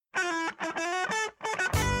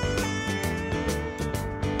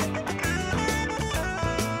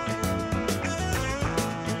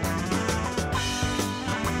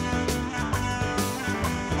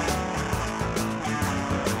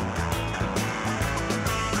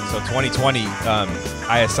So 2020,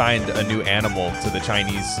 I assigned a new animal to the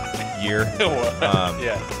Chinese year.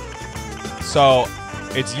 Yeah. So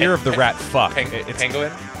it's year of the rat fuck. It's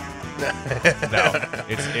Penguin? no,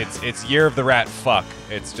 it's year of the rat fuck.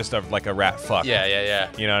 It's just like a rat fuck. Yeah.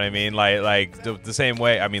 You know what I mean? Like the same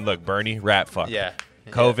way. I mean, look, Bernie, rat fuck. Yeah.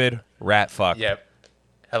 COVID, rat fuck. Yep.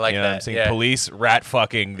 I like You know that. what I'm saying? Yeah. Police, rat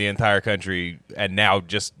fucking the entire country, and now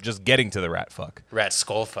just getting to the rat fuck. Rat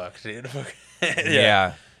skull fuck, dude.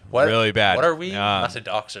 Yeah. What, really bad. What are we? Not to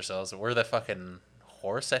dox ourselves. We're the fucking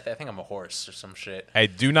horse. I think I'm a horse or some shit. Hey,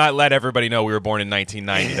 do not let everybody know we were born in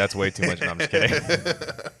 1990. That's way too much. No, I'm just kidding.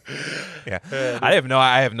 Yeah, I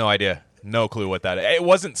have no idea, no clue what that is. It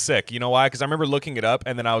wasn't sick. You know why? Because I remember looking it up,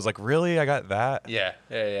 and then I was like, really? I got that? Yeah.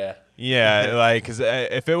 Yeah, like, because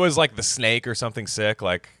if it was like the snake or something sick,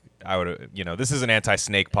 like I would, this is an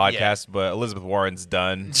anti-snake podcast, but Elizabeth Warren's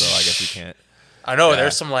done, so I guess we can't. I know Yeah.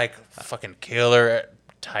 there's some like fucking killer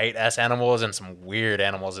tight ass animals and some weird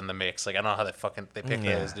animals in the mix. Like I don't know how they pick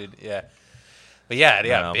those, dude. Yeah. But yeah,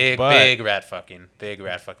 No, big rat fucking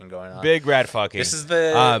going on. Big rat fucking. This is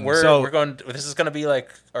the we're going. This is gonna be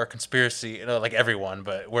like our conspiracy, like everyone,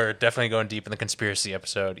 but we're definitely going deep in the conspiracy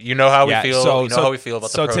episode. You know how we feel. How we feel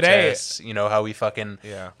about the protests. You know how we fucking.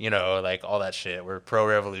 Yeah. Like all that shit. We're pro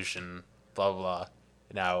revolution. Blah blah blah.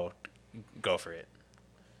 Now, go for it.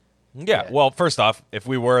 Yeah. Well, first off, if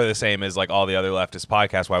we were the same as like all the other leftist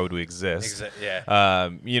podcasts, why would we exist? Yeah.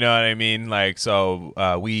 You know what I mean? Like,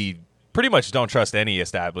 so we pretty much don't trust any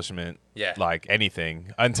establishment. Yeah. Like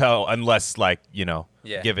anything unless like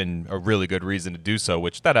given a really good reason to do so,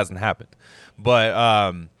 which that hasn't happened.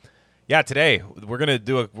 But yeah, today we're gonna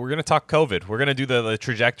talk COVID. We're gonna do the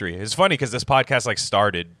trajectory. It's funny because this podcast like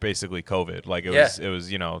started basically COVID. Like it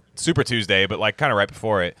was Super Tuesday, but like kind of right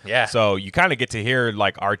before it. Yeah. So you kind of get to hear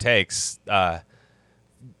like our takes. Kind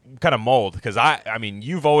of mold because I mean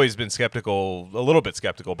you've always been a little bit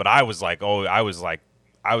skeptical, but I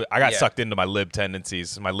got sucked into my lib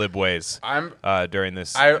tendencies, my lib ways. During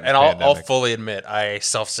this. I'll fully admit I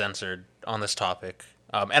self-censored on this topic.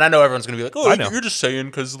 And I know everyone's gonna be like, "Oh, you're just saying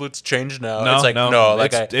because it's changed now." No, it's like no,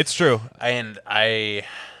 like it's true. And I,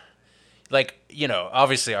 like,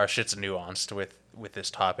 obviously our shit's nuanced with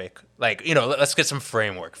this topic. Like, let's get some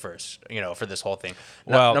framework first. For this whole thing.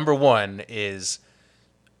 Well, number one is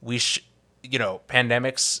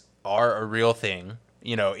pandemics are a real thing.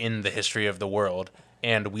 In the history of the world.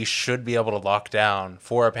 And we should be able to lock down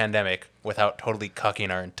for a pandemic without totally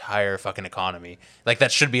cucking our entire fucking economy. Like,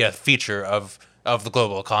 that should be a feature of the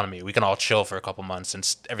global economy. We can all chill for a couple months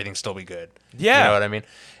and everything still be good. Yeah. You know what I mean?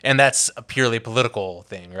 And that's a purely political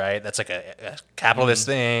thing, right? That's like a capitalist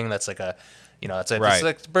thing. That's like that's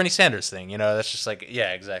like the Bernie Sanders thing. That's just like,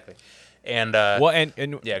 yeah, exactly. And well, and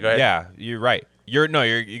yeah, go ahead. Yeah, you're right. You're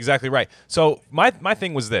exactly right. So my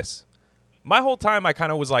thing was this. My whole time, I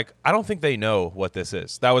kind of was like, I don't think they know what this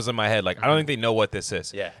is. That was in my head. Like, I don't think they know what this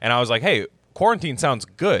is. Yeah. And I was like, hey, quarantine sounds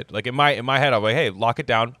good. Like, in my head, I was like, hey, lock it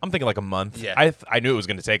down. I'm thinking like a month. Yeah. I knew it was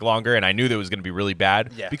going to take longer, and I knew that it was going to be really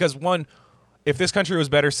bad. Yeah. Because, one, if this country was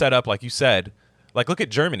better set up, like you said, like, look at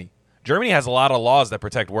Germany. Germany has a lot of laws that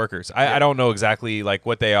protect workers. I don't know exactly, like,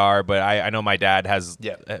 what they are, but I know my dad has...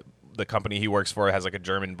 the company he works for has like a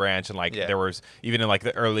German branch, and like there was even in like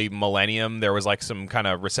the early millennium there was like some kind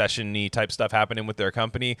of recession-y type stuff happening with their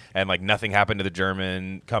company, and like nothing happened to the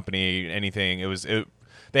German company, anything.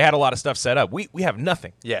 They had a lot of stuff set up. We have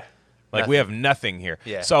nothing. Like, we have nothing here.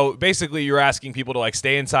 Yeah. So basically, you're asking people to like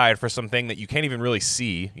stay inside for something that you can't even really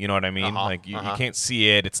see. You know what I mean? Like you can't see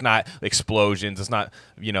it. It's not explosions. It's not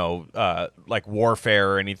like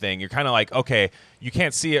warfare or anything. You're kind of like, okay, you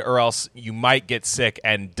can't see it, or else you might get sick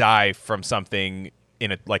and die from something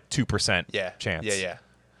in a like 2% chance.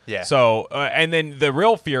 Yeah. So and then the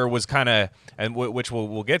real fear was kind of, and which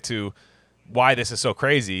we'll get to, why this is so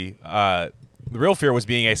crazy. The real fear was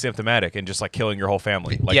being asymptomatic and just like killing your whole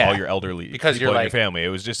family, like all your elderly because people you're in like, your family. It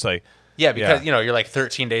was just like you're like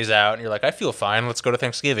 13 days out and you're like, I feel fine. Let's go to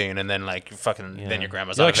Thanksgiving, and then like then your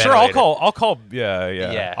grandma's you're on like, a sure, ventilator. I'll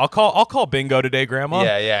call I'll call bingo today, Grandma.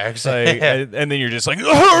 Yeah, exactly. Like, and then you're just like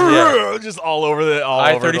just all over the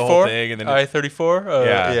whole thing, and then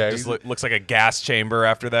I-34. it just looks like a gas chamber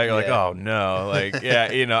after that. You're like, oh no, like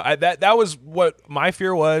that was what my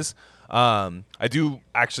fear was. I do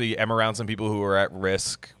actually am around some people who are at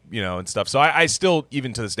risk, and stuff. So I still,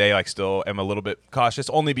 even to this day, like still am a little bit cautious,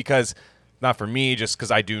 only because, not for me, just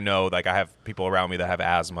because I do know, like I have people around me that have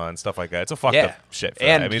asthma and stuff like that. It's a fucked up shit. For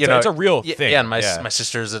and that. I mean, it's a real thing. Yeah, and my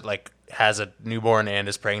sister's like has a newborn and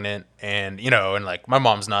is pregnant, and and like my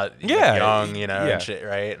mom's not young, and shit,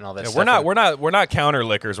 right, and all that. We're not counter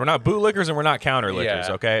lickers. We're not bootlickers, and we're not counter lickers.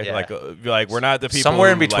 Okay, like we're not the people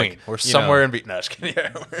somewhere in between. Like, we're somewhere in between. No, just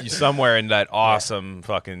kidding. Somewhere in that awesome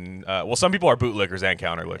fucking. Well, some people are bootlickers and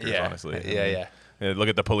counter lickers. Honestly, look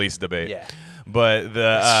at the police debate. Yeah, but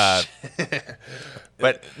the.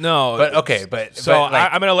 But no, but okay, but so but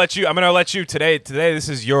like, I'm gonna let you today. This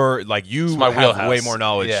is your you my have wheelhouse. way more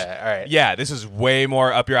knowledge. Yeah, all right. Yeah, this is way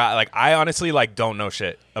more up your alley. Like I honestly don't know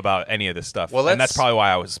shit about any of this stuff. Well, and that's probably why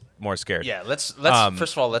I was more scared. Yeah, let's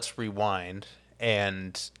first of all let's rewind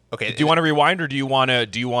and okay. Do you want to rewind or do you want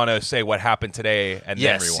to say what happened today and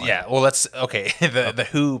then rewind? Yeah. Well, let's The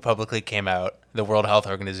WHO publicly came out. The World Health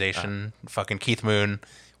Organization, fucking Keith Moon.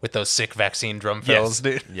 With those sick vaccine drum fills,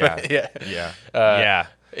 dude. Yeah.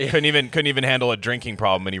 Couldn't even handle a drinking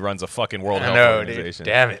problem, and he runs a fucking World Health Organization.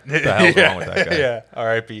 Dude, damn it! What the hell's wrong with that guy? Yeah,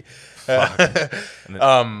 R.I.P. So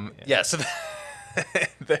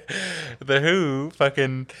the WHO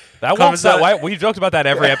fucking that comes out. Why we joked about that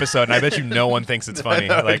every episode, and I bet you no one thinks it's funny.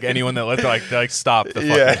 Like anyone that looks like stop the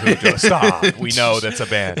fucking WHO joke. Stop. We know that's a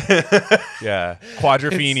band. Yeah,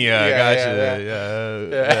 Quadrophenia. Gotcha.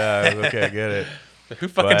 Yeah. Okay, I get it. The WHO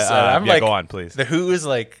fucking I'm like, go on, please. The WHO is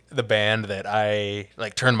like the band that I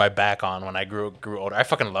like turned my back on when I grew older. I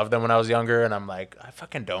fucking loved them when I was younger, and I'm like, I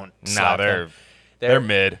fucking don't. No, they're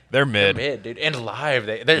mid. They're mid, dude. And live,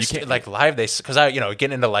 they're like live. Because I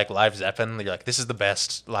getting into like live Zeppelin, you're like, this is the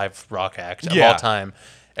best live rock act of all time.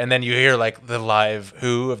 And then you hear like the live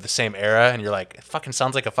WHO of the same era, and you're like, it fucking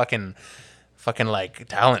sounds like a fucking like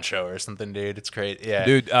talent show or something, dude. It's great. Yeah,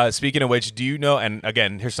 dude. Speaking of which, do you know? And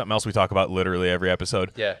again, here's something else we talk about literally every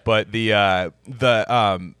episode. Yeah. But so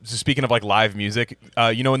speaking of like live music,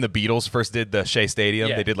 when the Beatles first did the Shea Stadium,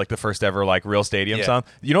 they did like the first ever like real stadium song.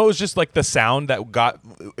 It was just like the sound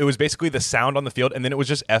it was basically the sound on the field, and then it was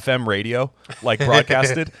just FM radio like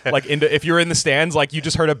broadcasted like if you were in the stands, like you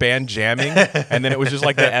just heard a band jamming, and then it was just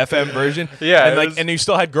like the FM version. Yeah. And and you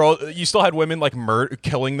still had women like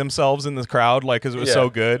killing themselves in the crowd. Like, because it was so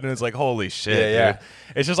good, and it's like, holy shit, dude.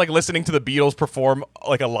 It's just like listening to the Beatles perform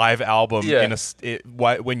like a live album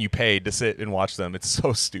when you paid to sit and watch them. It's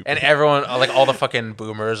so stupid. And everyone, like all the fucking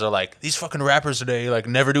boomers, are like, these fucking rappers today, like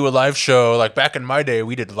never do a live show. Like back in my day,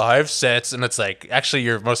 we did live sets, and it's like, actually,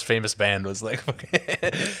 your most famous band was like, I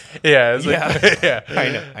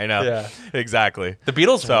know, yeah, exactly. The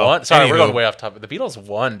Beatles won. Sorry, we're going way off topic. The Beatles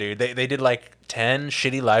won, dude. They did like 10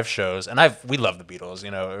 shitty live shows, and we love the Beatles.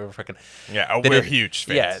 We're freaking we're huge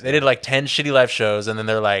fans. Yeah, they did like 10 shitty live shows, and then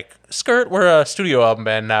they're like, skirt, we're a studio album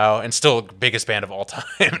band now, and still biggest band of all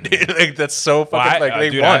time, dude. Like that's so fucking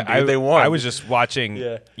they won. I was just watching.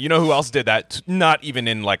 You know who else did that? Not even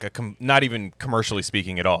in like not even commercially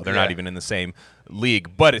speaking at all. They're not even in the same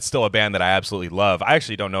league, but it's still a band that I absolutely love. I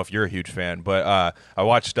actually don't know if you're a huge fan, but I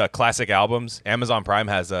watched classic albums. Amazon Prime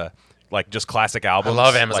has just classic albums. I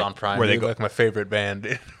love Amazon Prime. Where they go like my favorite band,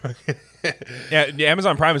 dude. Yeah,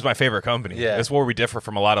 Amazon Prime is my favorite company. Yeah. That's where we differ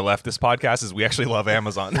from a lot of leftist podcasts is we actually love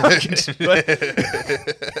Amazon.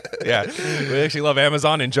 Yeah, we actually love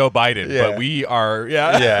Amazon and Joe Biden, but we are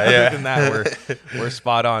other than that, we're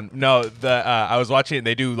spot on. No, I was watching it,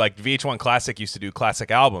 they do like VH1 Classic used to do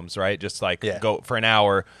classic albums, right? Just like go for an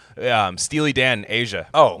hour. Steely Dan Asia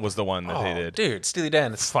was the one that they did. Dude, Steely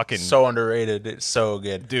Dan is fucking so underrated. It's so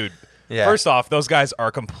good. Dude. Yeah. First off, those guys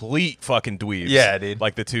are complete fucking dweebs. Yeah, dude.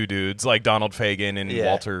 Like the two dudes, like Donald Fagen and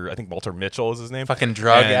Walter. I think Walter Mitchell is his name. Fucking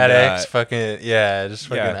drug addicts. I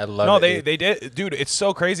love it. No, they did, dude. It's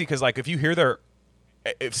so crazy because like if you hear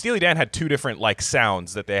if Steely Dan had two different like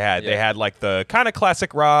sounds that they had. They had like the kind of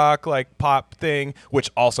classic rock, like pop thing, which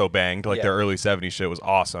also banged. Like their early '70s shit was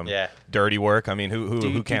awesome. Yeah. Dirty Work. I mean,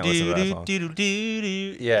 who can't listen to that song?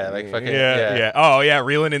 Yeah, like fucking Oh yeah,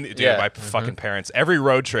 reeling in. Dude, my fucking parents. Every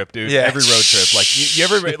road trip, dude. Yeah. Every road trip. Like you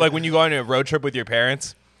ever like when you go on a road trip with your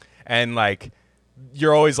parents, and like.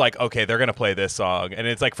 You're always like, okay, they're gonna play this song, and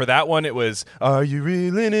it's like for that one, it was "Are You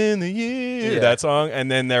Reeling in the Year?" That song,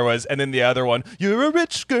 and then the other one, "You're a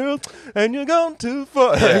Rich Girl and You're Gone Too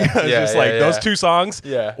Far." Those two songs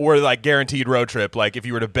were like guaranteed road trip. Like if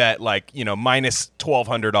you were to bet, like minus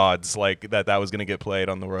 1,200 odds, like that was gonna get played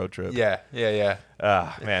on the road trip. Yeah.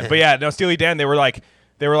 Man, but no, Steely Dan, they were like,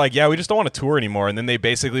 yeah, we just don't want to tour anymore. And then they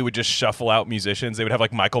basically would just shuffle out musicians. They would have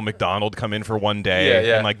like Michael McDonald come in for one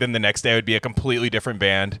day. And like then the next day it would be a completely different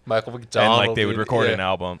band. Michael McDonald. And like they would record an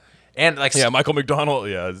album. And like Michael McDonald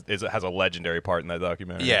has a legendary part in that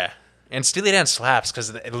documentary. Yeah. And Steely Dan slaps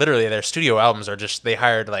because literally their studio albums are just, they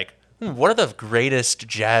hired like what are the greatest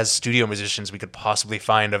jazz studio musicians we could possibly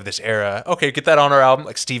find of this era? Okay, get that on our album.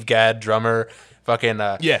 Like Steve Gadd, drummer. Fucking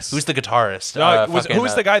yes. Who's the guitarist? Who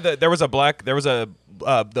was the guy that there was the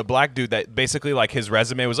black dude that basically like his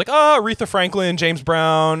resume was like Aretha Franklin, James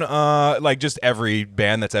Brown, like just every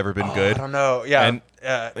band that's ever been good. I don't know. Yeah. And,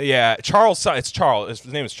 Charles. It's Charles.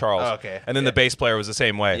 His name is Charles. Oh, okay. And then the bass player was the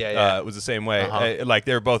same way. It was the same way. Like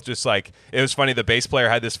they were both just like, it was funny. The bass player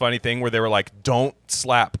had this funny thing where they were like, "Don't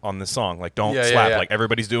slap on this song. Like don't slap." Yeah. Like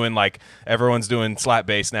everybody's doing everyone's doing slap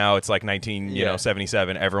bass now. It's like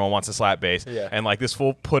 1977. Everyone wants a slap bass. Yeah. And like this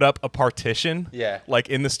fool put up a partition. Yeah. Like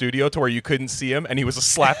in the studio to where you couldn't see him, and he was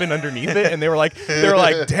slapping underneath it. And they were like,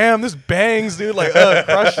 "Damn, this bangs, dude!" Like,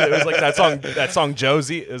 crushed it. It was like that song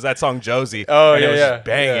Josie. It was that song Josie. Oh, and yeah, it was yeah. just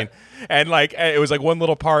banging. Yeah. And like it was like one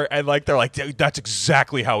little part, and like they're like, "Dude, that's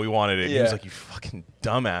exactly how we wanted it." Yeah. He was like, "You fucking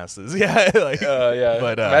dumbasses." Yeah. Like, yeah.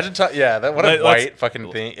 But imagine, what a white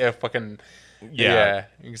fucking thing. Yeah,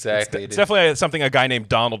 exactly. It's definitely something a guy named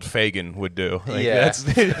Donald Fagen would do. Like, Yeah.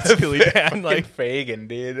 that's really bad. Like Fagan,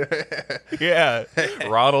 dude. yeah,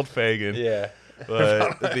 Ronald Fagen. Yeah.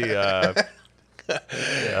 But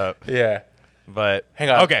Yeah. But hang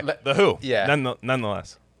on. Okay, the Who. Yeah.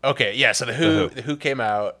 Nonetheless. Okay, yeah. So the Who came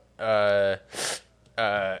out. The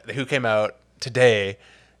Who came out today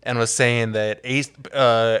and was saying that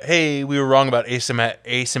hey, we were wrong about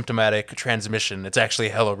asymptomatic transmission. It's actually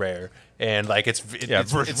hella rare, and like it's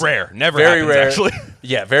rare. Never very happens, rare. actually.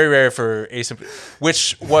 Yeah, very rare for asymptomatic,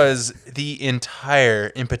 which was the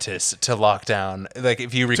entire impetus to lockdown. Like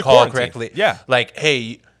if you recall correctly, yeah. Like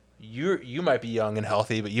hey. You might be young and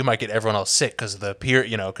healthy, but you might get everyone else sick because of the peer,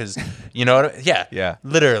 because what I mean? Yeah,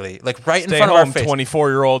 literally, like right in front of our face.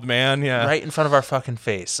 24-year-old man, yeah, right in front of our fucking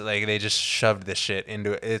face. Like they just shoved this shit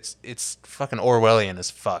into it. It's fucking Orwellian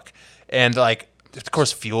as fuck, and like of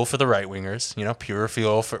course fuel for the right wingers. Pure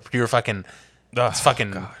fuel for pure fucking. It's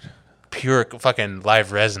fucking. God. Pure fucking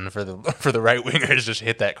live resin for the right wingers. Just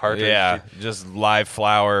hit that cartridge. Yeah, just live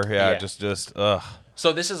flour. Yeah. Just ugh.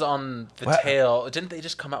 So this is on the tail. Didn't they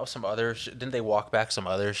just come out with some other shit? Didn't they walk back some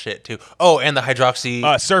other shit too? Oh, and the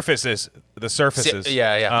hydroxy... Surfaces. The surfaces.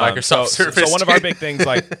 Yeah. Microsoft Surface. So one of our big things,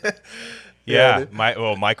 like...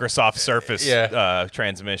 Microsoft Surface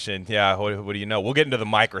transmission. Yeah, what do you know? We'll get into the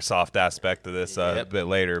Microsoft aspect of this a bit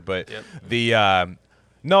later. But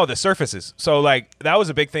the surfaces. So like that was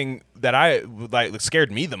a big thing that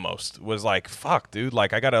scared me the most was like, fuck, dude,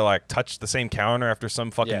 like I gotta like touch the same counter after some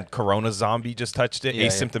fucking Corona zombie just touched it.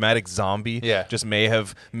 Asymptomatic zombie just may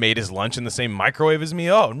have made his lunch in the same microwave as me.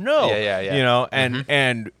 Oh no. Yeah.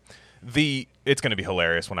 And it's gonna be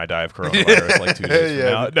hilarious when I die of coronavirus like 2 days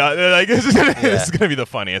from now. No, like it's gonna be the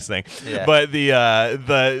funniest thing. Yeah. But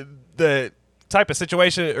the type of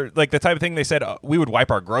situation or like the type of thing they said we would wipe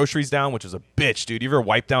our groceries down, which is a bitch, dude. You ever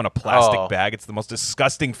wipe down a plastic bag? It's the most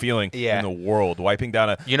disgusting feeling in the world. Wiping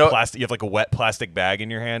down a plastic, you have like a wet plastic bag in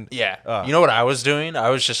your hand. Yeah. You know what I was doing? I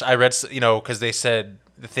read, because they said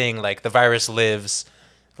the thing like the virus lives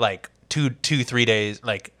like 2-3 days,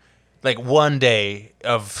 like 1 day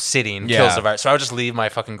of sitting kills the virus. So I would just leave my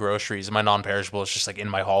fucking groceries and my non-perishables just like in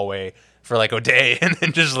my hallway for like a day and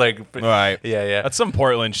then just like right. Yeah. That's some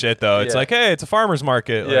Portland shit though. It's like, hey, it's a farmer's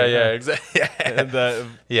market. Exactly.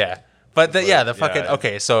 But the fucking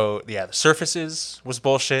okay, so the surfaces was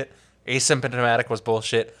bullshit, asymptomatic was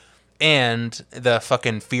bullshit, and the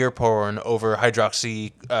fucking fear porn over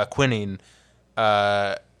hydroxyquinine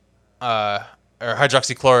or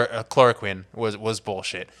hydroxychloroquine was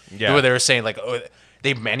bullshit. Yeah. Where they were saying like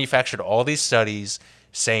they manufactured all these studies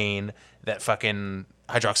saying that fucking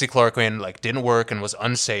hydroxychloroquine like didn't work and was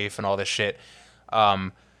unsafe and all this shit,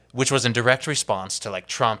 which was in direct response to like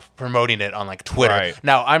Trump promoting it on like Twitter. Right.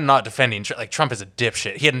 Now I'm not defending like Trump is a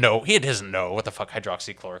dipshit. He doesn't know what the fuck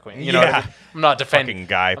hydroxychloroquine. You know what I mean? I'm not defending fucking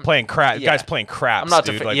guy playing crap. Guy's playing craps. I'm not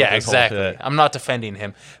defending. Exactly. I'm not defending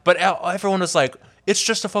him. But everyone was like, it's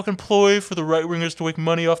just a fucking ploy for the right wingers to make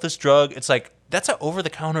money off this drug. It's like that's an over the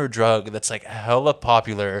counter drug that's like hella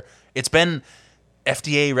popular. It's been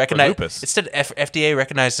FDA recognized. It's FDA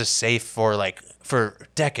recognized as safe for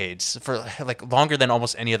decades, for like longer than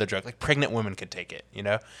almost any other drug. Like pregnant women could take it,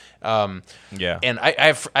 And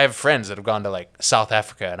I have friends that have gone to like South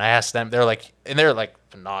Africa, and I asked them. They're like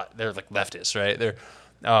leftists, right?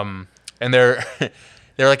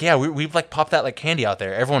 They're like, yeah, we've like popped that like candy out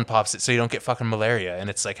there. Everyone pops it so you don't get fucking malaria, and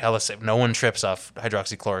it's like hella safe. No one trips off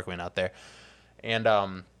hydroxychloroquine out there, and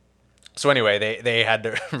So anyway, they had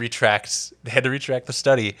to retract. They had to retract the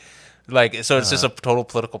study, like so. It's just a total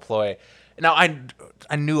political ploy. Now I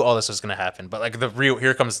knew all this was going to happen, but like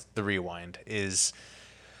here comes the rewind. Is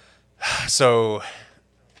so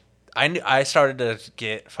I started to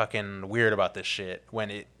get fucking weird about this shit when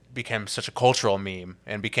it became such a cultural meme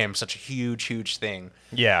and became such a huge thing.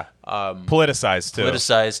 Yeah. Politicized too.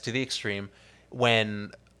 Politicized to the extreme.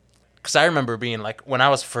 Because I remember being like, when I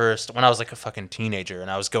was like a fucking teenager and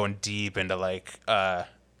I was going deep into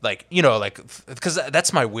because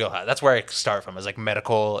that's my wheelhouse. That's where I start from, is like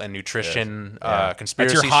medical and nutrition,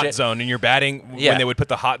 conspiracy That's your hot shit. zone, and you're batting when they would put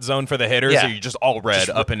the hot zone for the hitters. Yeah. Or you just all red,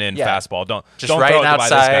 up and in, fastball. Don't Just don't right throw it to by this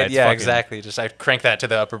guy. outside. It's Yeah, fucking- exactly. Just I crank that to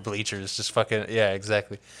the upper bleachers. Just fucking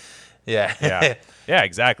exactly. Yeah. Yeah,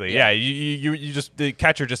 exactly. Yeah, you just the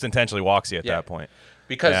catcher just intentionally walks you at that point.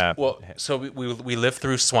 Because so we lived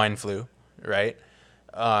through swine flu, right?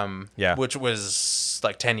 Which was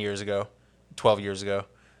like 10 years ago, 12 years ago.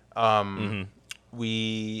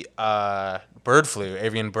 We bird flu,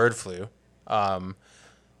 avian bird flu,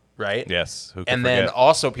 right? Yes. Who can And forget? then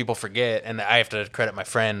also people forget, and I have to credit my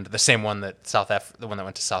friend, the same one that the one that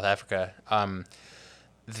went to South Africa.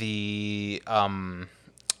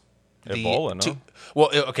 Ebola, no?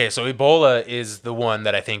 Okay, so Ebola is the one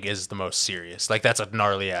that I think is the most serious. Like, that's a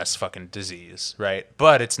gnarly ass fucking disease, right?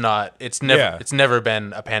 But it's not. It's never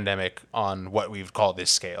been a pandemic on what we would call this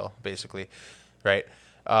scale, basically, right?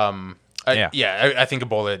 I think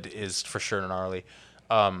Ebola is for sure gnarly.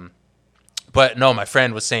 But no, my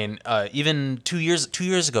friend was saying even 2 years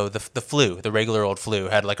ago, the regular old flu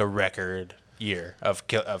had like a record year of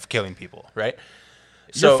killing people, right?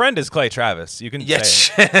 Your friend is Clay Travis. You can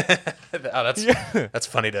say it. That's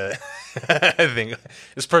funny to think.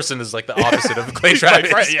 This person is like the opposite of Clay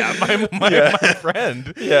Travis. My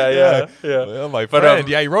friend. Yeah. Well, my friend.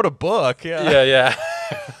 He wrote a book. Yeah.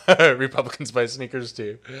 Republicans buy sneakers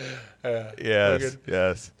too.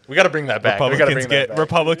 Yes. We got to bring that back.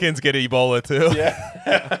 Republicans get Ebola too.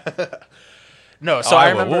 Yeah. No, so I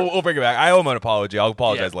remember. We'll bring it back. I owe him an apology. I'll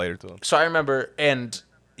apologize later to him. So I remember,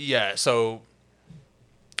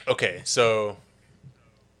 okay, so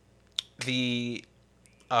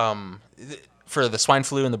for the swine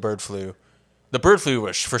flu and the bird flu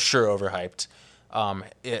was for sure overhyped.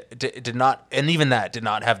 It did not, and even that did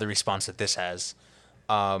not have the response that this has.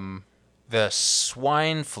 The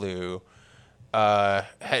swine flu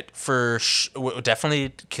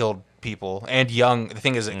definitely killed people, and young. The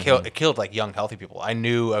thing is, it killed like young, healthy people. I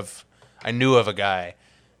knew of a guy.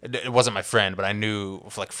 It wasn't my friend, but I knew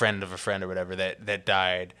like friend of a friend or whatever that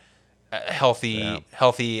died. A healthy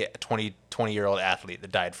 20-year-old athlete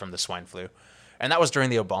that died from the swine flu. And that was during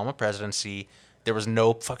the Obama presidency. There was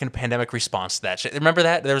no fucking pandemic response to that shit. Remember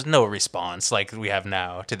that? There was no response like we have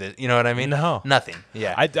now to the, you know what I mean? No. Nothing.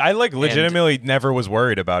 Yeah. I like legitimately never was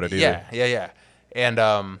worried about it either. Yeah.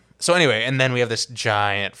 And so anyway, and then we have this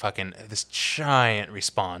giant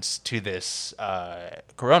response to this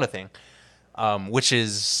corona thing, which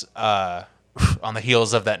is on the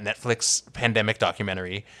heels of that Netflix pandemic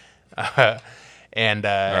documentary.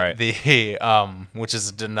 Which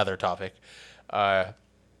is another topic.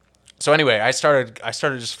 So anyway, I started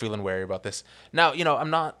just feeling wary about this. Now, we're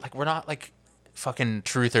not like fucking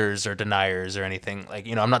truthers or deniers or anything. Like,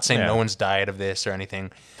 I'm not saying no one's died of this or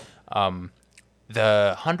anything. The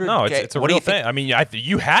 100. No, it's a real thing. I mean,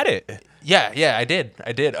 you had it. Yeah, I did.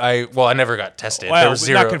 I never got tested. Well, there was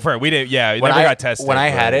zero. Not confirmed. We didn't. Yeah, never got tested. When I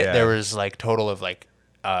had it, there was like total of like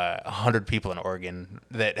 100 people in Oregon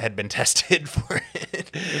that had been tested for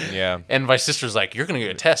it. Yeah. And my sister's like, "You're gonna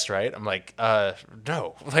get a test, right?" I'm like,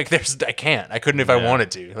 no. Like, I can't. I couldn't if I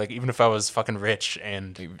wanted to. Like, even if I was fucking rich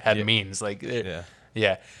and had means. Like,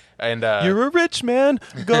 yeah. And you're a rich man.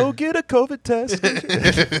 Go get a COVID test.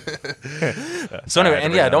 So anyway,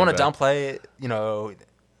 and I don't want to downplay,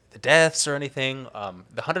 the deaths or anything.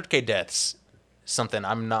 The 100K deaths, something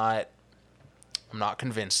I'm not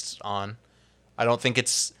convinced on. I don't think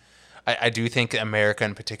it's. I do think America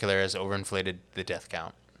in particular has overinflated the death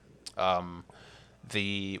count.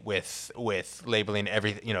 With labeling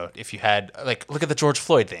everything, if you had look at the George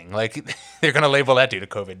Floyd thing, like they're gonna label that dude a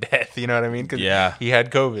COVID death. You know what I mean? 'Cause he had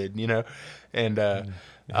COVID. And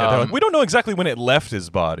we don't know exactly when it left his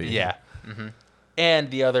body. Yeah. Mm-hmm. And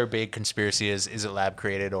the other big conspiracy is it lab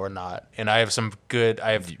created or not? And I have some good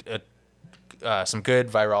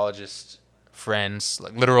virologist friends,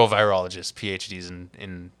 like literal virologists, PhDs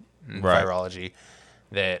in virology,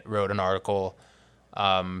 that wrote an article,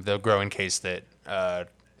 the growing case that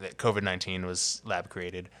COVID-19 was lab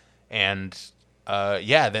created. And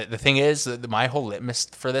the thing is that my whole litmus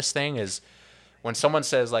for this thing is when someone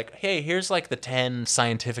says like, hey, here's like the 10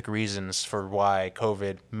 scientific reasons for why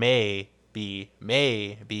COVID may be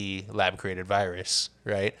lab created virus,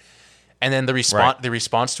 right? And then the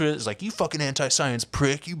response to it is like, you fucking anti-science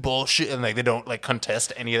prick, you bullshit, and like they don't like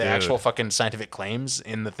contest any of the actual fucking scientific claims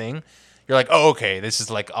in the thing. You're like, oh, okay, this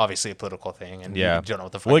is like obviously a political thing, and you don't know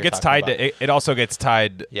what the fuck. Well, it gets tied to it also gets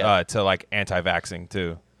tied to like anti-vaxxing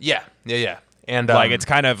too. Yeah. And like it's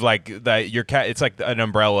kind of like that. It's like an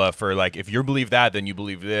umbrella for like if you believe that, then you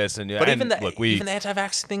believe this. And but even the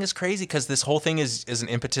anti-vax thing is crazy because this whole thing is an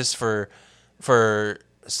impetus for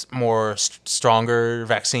more stronger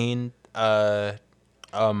vaccine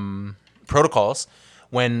protocols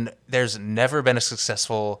when there's never been a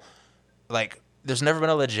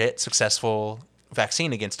legit successful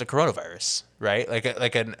vaccine against a coronavirus, right?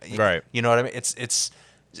 Right. You know what I mean? It's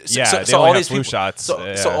so all these flu shots.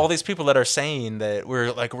 So all these people that are saying that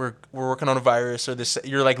we're working on a virus or this,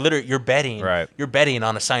 you're like literally you're betting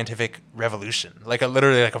on a scientific revolution,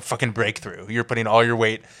 literally like a fucking breakthrough. You're putting all your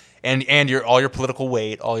weight and all your political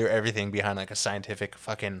weight, all your everything behind like a scientific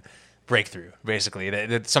fucking breakthrough. Basically,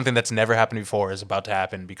 that's something that's never happened before is about to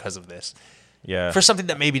happen because of this. Yeah. For something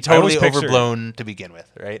that may be totally overblown to begin with,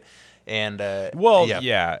 right? And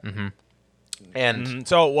yeah. Mm-hmm. And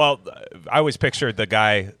so, I always pictured the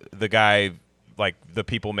guy, like the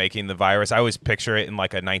people making the virus. I always picture it in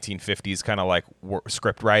like a 1950s kind of like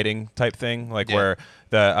script writing type thing, like where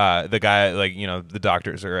the guy, like, you know, the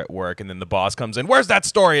doctors are at work and then the boss comes in. Where's that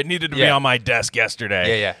story? It needed to be on my desk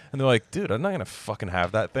yesterday. Yeah. And they're like, dude, I'm not gonna fucking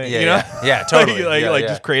have that thing. Yeah, you know? Yeah, totally.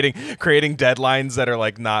 Just creating deadlines that are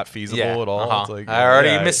like not feasible at all. Uh-huh. It's like, I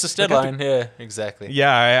already missed this deadline. Yeah, exactly.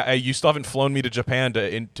 Yeah, you still haven't flown me to Japan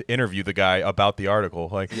to interview the guy about the article.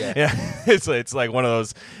 Like, it's like one of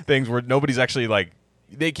those things where nobody's actually like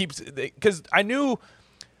because I knew.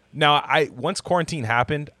 Now, once quarantine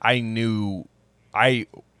happened, I knew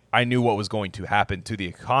what was going to happen to the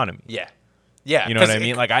economy. Yeah, you know what I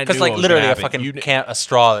mean. Like I knew like literally a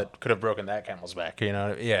straw that could have broken that camel's back. You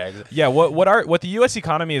know, Yeah. What the U.S.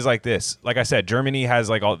 economy is like this. Like I said, Germany has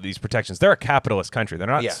like all these protections. They're a capitalist country. They're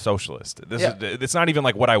not socialist. It's not even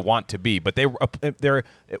like what I want to be. But their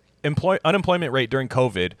unemployment rate during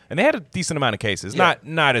COVID, and they had a decent amount of cases.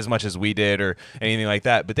 Not as much as we did or anything like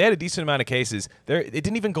that. But they had a decent amount of cases. It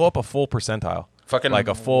didn't even go up a full percentile. Fucking like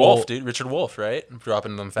a full Wolf, dude. Richard Wolf, right?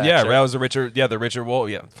 Dropping them facts. Yeah, that was the Richard Wolf.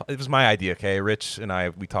 Yeah, it was my idea. Okay, Rich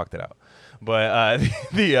and we talked it out. But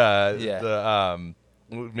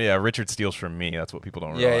Richard steals from me. That's what people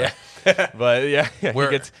don't realize.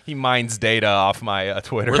 But he mines data off my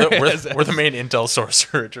Twitter. We're the main intel source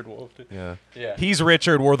for Richard Wolf. Dude. Yeah. He's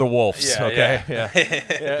Richard. We're the Wolves.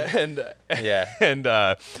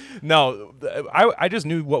 No, I just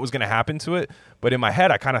knew what was going to happen to it. But in my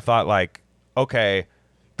head, I kind of thought like, okay,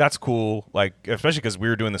 that's cool. Like, especially because we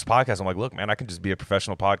were doing this podcast. I'm like, look, man, I can just be a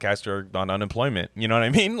professional podcaster on unemployment. You know what I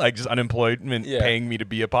mean? Like, just unemployment paying me to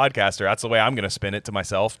be a podcaster. That's the way I'm going to spin it to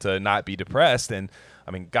myself to not be depressed. And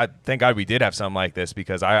I mean, thank God we did have something like this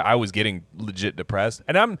because I was getting legit depressed.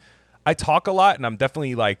 And I talk a lot and I'm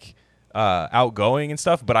definitely like outgoing and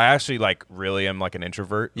stuff, but I actually like really am like an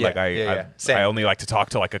introvert. I only like to talk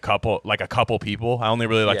to like a couple people. I only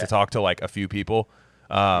really like to talk to like a few people.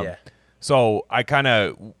 So I kind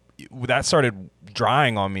of that started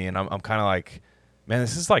drying on me, and I'm kind of like, man,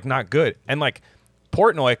 this is like not good. And like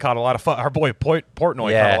Portnoy caught a lot of our boy Portnoy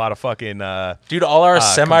caught a lot of fucking dude. All our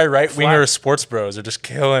semi right winger sports bros are just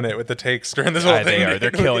killing it with the takes during this whole thing.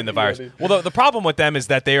 They're killing the virus. Well, the problem with them is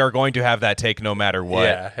that they are going to have that take no matter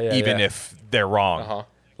what, even if they're wrong.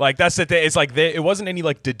 Like that's the thing. It's like it wasn't any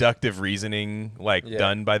like deductive reasoning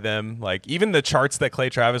done by them. Like even the charts that Clay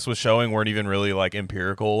Travis was showing weren't even really like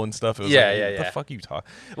empirical and stuff. It was what the fuck you talk?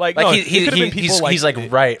 Like no, he's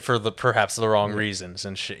like right for perhaps the wrong reasons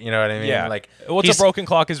and shit. You know what I mean? Yeah. Like what's a broken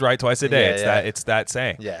clock is right twice a day. It's that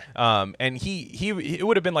saying. Yeah. And it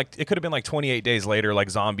would have been like it could have been like 28 days later, like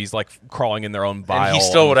zombies like crawling in their own bile. And he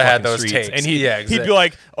still would have had those streets. takes. And he'd be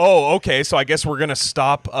like, oh, okay, so I guess we're gonna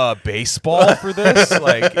stop baseball for this.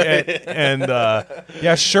 Like and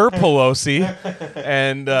sure, Pelosi,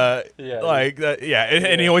 and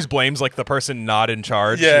and he always blames like the person not in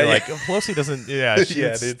charge. Like Pelosi doesn't.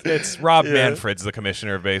 It's Rob Manfred's the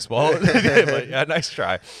commissioner of baseball. But, nice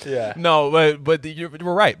try. No, but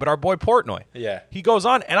we're right. But our boy Portnoy, he goes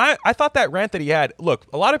on, and I thought that rant that he had. Look,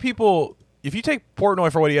 a lot of people. If you take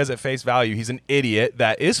Portnoy for what he has at face value, he's an idiot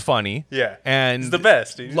that is funny. And he's the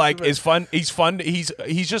best. Is fun. He's fun. He's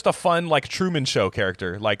just a fun like Truman Show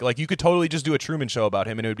character. Like you could totally just do a Truman Show about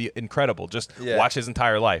him and it would be incredible. Just watch his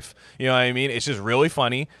entire life. You know what I mean? It's just really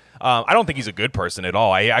funny. I don't think he's a good person at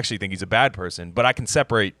all. I actually think he's a bad person. But I can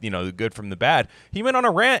separate the good from the bad. He went on a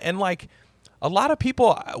rant and like. A lot of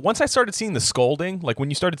people, once I started seeing the scolding, like when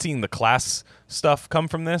you started seeing the class stuff come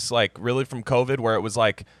from this, like really from COVID, where it was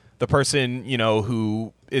like the person,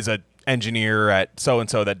 who is a engineer at so and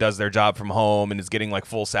so that does their job from home and is getting like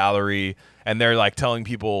full salary, and they're like telling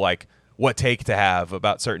people like what take to have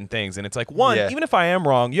about certain things. And it's like, even if I am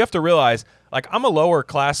wrong, you have to realize, like, I'm a lower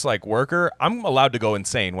class like worker. I'm allowed to go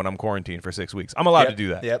insane when I'm quarantined for 6 weeks. I'm allowed to do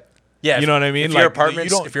that. Yep. Yeah, you know what I mean. If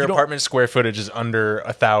your apartment square footage is under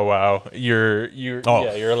 1,000, you're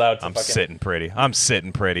allowed to. I'm sitting pretty.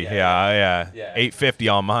 Yeah. 850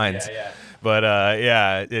 on mine. Yeah. But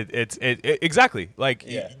it's exactly like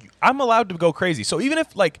I'm allowed to go crazy. So even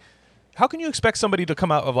if like, how can you expect somebody to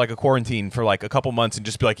come out of like a quarantine for like a couple months and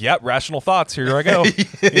just be like, "Yep, rational thoughts. Here I go."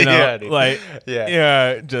 It's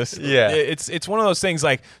one of those things.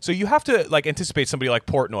 Like, so you have to like anticipate somebody like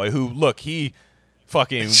Portnoy, who he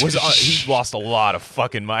fucking he lost a lot of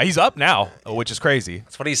fucking money. He's up now, which is crazy.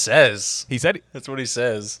 That's what he says. That's what he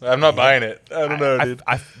says. I'm not buying it. I don't know, dude.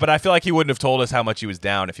 But I feel like he wouldn't have told us how much he was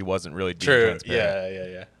down if he wasn't really being transparent.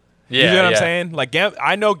 Yeah. You know what I'm saying? Like,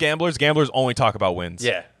 I know gamblers. Gamblers only talk about wins.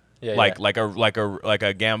 Yeah. Like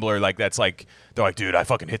a gambler, like that's like, they're like, dude, I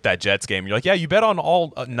fucking hit that Jets game. You're like, yeah, you bet on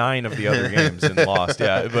all 9 of the other games and lost.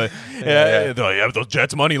 Yeah, but they're like, those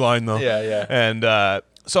Jets money line though. Yeah. And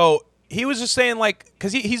so he was just saying, like,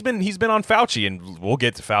 because he's been on Fauci, and we'll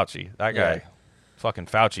get to Fauci. That guy, fucking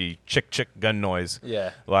Fauci, chick gun noise.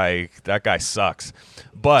 Yeah, like that guy sucks.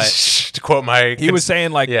 But to quote he was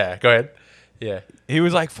saying like, yeah, go ahead. Yeah, he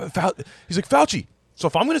was like, he's like, Fauci. So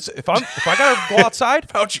if I gotta go outside,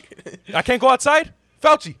 Fauci, I can't go outside.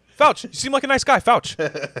 Fauci, you seem like a nice guy, Fauci.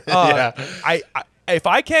 I if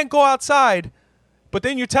I can't go outside, but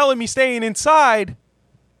then you're telling me staying inside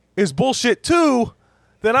is bullshit too,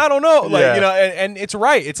 then I don't know. Like, and it's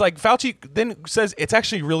right. It's like Fauci then says it's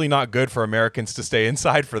actually really not good for Americans to stay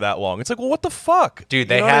inside for that long. It's like, well, what the fuck? Dude,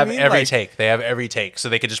 they have every take. They have every take. So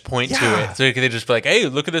they could just point to it. So they could just be like, hey,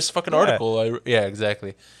 look at this fucking article. Yeah,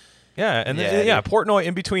 exactly. Yeah, and Portnoy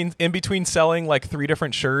in between selling like 3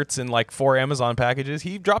 different shirts and like 4 Amazon packages,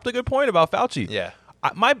 he dropped a good point about Fauci. Yeah.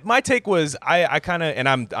 My take was I kind of, and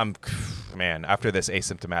I'm man, after this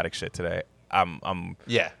asymptomatic shit today,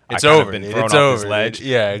 it's over. Been thrown off this ledge.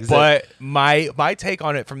 Yeah, exactly. But my take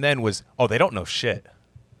on it from then was, they don't know shit.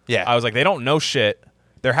 Yeah, I was like, they don't know shit.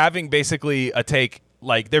 They're having basically a take,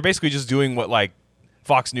 like they're basically just doing what like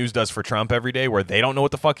Fox News does for Trump every day, where they don't know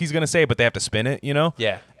what the fuck he's gonna say, but they have to spin it,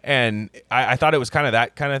 Yeah. And I thought it was kind of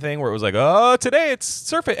that kind of thing where it was like, oh, today it's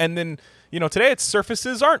surface, and then today it's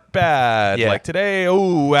surfaces aren't bad. Yeah. Like today,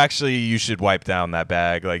 actually you should wipe down that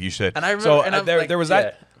bag. Like you should. And I remember, there was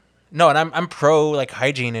that. No, and I'm pro like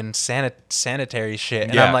hygiene and sanitary shit,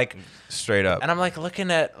 and I'm like straight up. And I'm like looking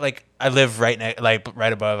at like I live right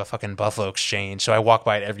above a fucking Buffalo Exchange, so I walk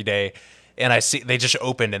by it every day, and I see they just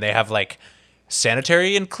opened and they have like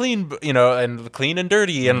sanitary and clean, and clean and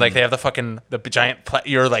dirty, and like they have the giant.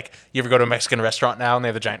 You ever go to a Mexican restaurant now and they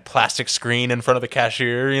have the giant plastic screen in front of the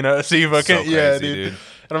cashier, so you fucking so crazy, dude.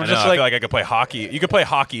 And I'm I feel like I could play hockey. You could play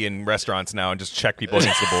hockey in restaurants now and just check people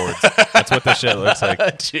against the boards. That's what this shit looks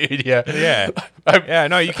like, dude. Yeah.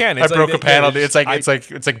 No, you can. It's I broke a panel. It's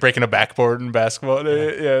like breaking a backboard in basketball.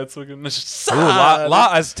 Yeah, it's looking.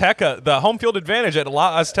 La Azteca. The home field advantage at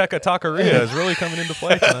La Azteca Taqueria is really coming into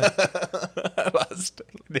play tonight.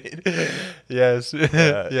 Yes.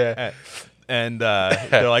 Yeah. And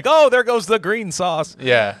they're like, oh, there goes the green sauce.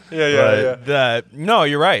 Yeah. No,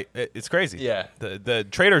 you're right. It's crazy. Yeah. The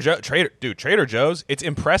Trader Joe's, it's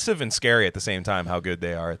impressive and scary at the same time how good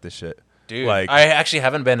they are at this shit. Dude, like, I actually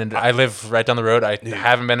haven't been into. I live right down the road. I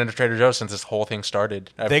haven't been into Trader Joe's since this whole thing started.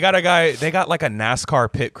 They got like a NASCAR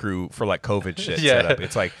pit crew for like COVID shit set up.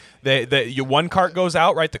 It's like one cart goes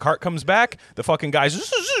out, right? The cart comes back. The fucking guys,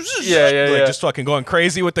 just fucking going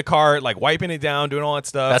crazy with the cart, like wiping it down, doing all that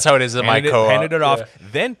stuff. That's how it is in my co-op. Handed it off.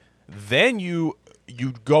 Then you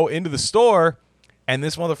you go into the store, and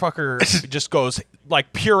this motherfucker just goes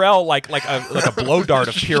like Purell, like a blow dart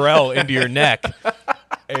of Purell into your neck.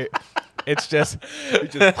 It's just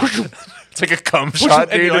it's like a cum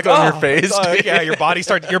shot, dude, like, on your face. Yeah, your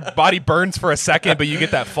body burns for a second, but you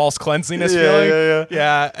get that false cleanliness feeling.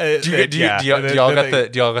 Yeah. Do y'all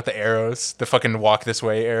got the arrows? The fucking walk this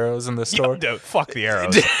way arrows in the store? Dude, fuck the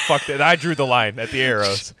arrows. Fuck that. I drew the line at the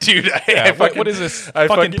arrows. Dude, what is this?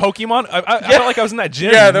 Fucking Pokemon? I felt like I was in that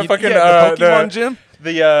gym. Yeah, the fucking the Pokemon gym.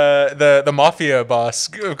 The mafia boss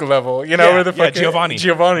level, where the fucking Giovanni,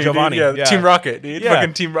 dude, yeah. Team Rocket, dude,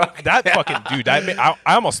 fucking Team Rocket. That fucking dude, I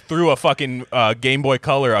almost threw a fucking Game Boy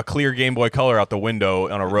Color, a clear Game Boy Color out the window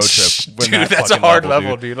on a road trip. Dude, that's a hard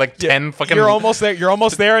level, dude. Like 10 fucking. You're almost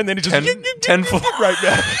there, and then it just 10 right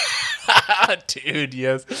back. Dude,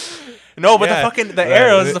 yes. No, but the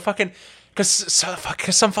arrows, the fucking. Cause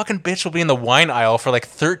some fucking bitch will be in the wine aisle for like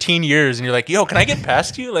 13 years, and you're like, "Yo, can I get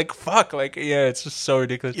past you?" Like, fuck, like, yeah, it's just so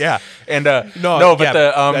ridiculous. Yeah, and no, but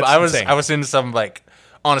yeah, I was insane. in some like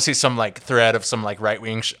honestly some like thread of some like right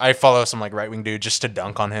wing. I follow some like right wing dude just to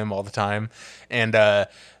dunk on him all the time, and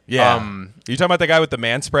Yeah. You talking about the guy with the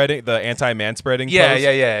manspreading, the anti-manspreading yeah, post?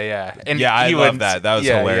 yeah. And Yeah, I he love would- that. That was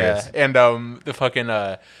hilarious. Yeah. And the fucking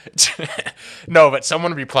no, but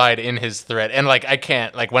someone replied in his thread, and like I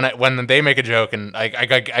can't like when they make a joke, and I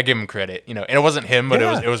give him credit, you know, and it wasn't him, but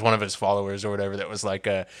Yeah. it was one of his followers or whatever that was like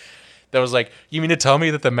you mean to tell me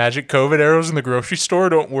that the magic COVID arrows in the grocery store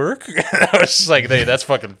don't work? I was just like, hey, that's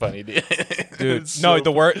fucking funny, dude. Dude, It's no, so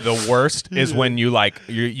the worst is when you like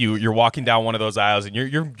you're walking down one of those aisles and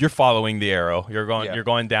you're following the arrow. You're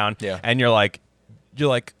going down, Yeah. and you're like,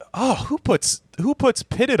 oh, who puts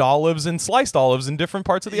pitted olives and sliced olives in different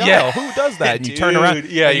parts of the Yeah. aisle? Who does that? And you turn around.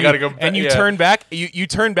 Dude, yeah, and you gotta go and back, you yeah. turn back. You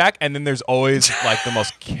turn back, and then there's always like the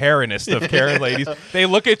most Karenist of Karen ladies. They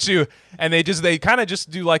look at you and they kind of just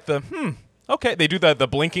do like the okay. They do the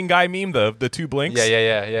blinking guy meme, the two blinks.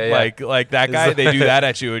 Yeah. Like that guy, they do that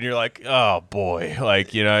at you, and you're like, oh boy,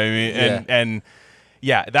 like, you know what I mean? And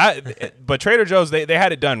yeah, that. But Trader Joe's, they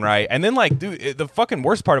had it done right. And then like, dude, the fucking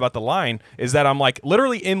worst part about the line is that I'm like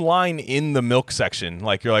literally in line in the milk section.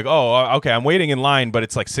 Like you're like, oh, okay, I'm waiting in line, but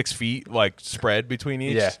it's like 6 feet like spread between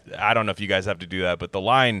each. Yeah. I don't know if you guys have to do that, but the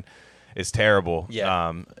line is terrible.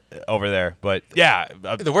 Yeah. Over there. But yeah,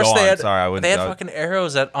 The worst go they on. had, Sorry, I wouldn't. they had fucking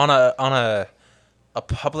arrows on a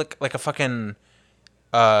public, like a fucking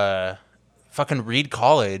fucking Reed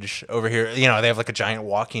College over here. You know, they have like a giant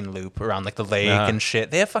walking loop around like the lake and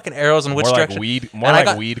shit. They have fucking arrows in which more like direction. weed, And more I like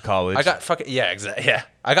got- weed college. I got fucking exactly. Yeah,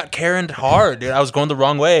 I got Karen'd hard, dude. I was going the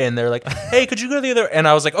wrong way, and they're like, "Hey, could you go the other?" And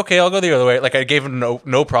I was like, "Okay, I'll go the other way." Like I gave them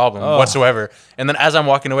no problem whatsoever. And then as I'm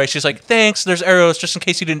walking away, she's like, "Thanks, there's arrows just in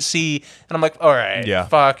case you didn't see." And I'm like, "All right, Yeah.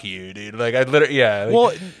 fuck you, dude." Like I literally, yeah. Like,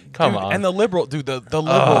 Well, come dude, on. and the liberals,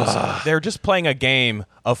 they're just playing a game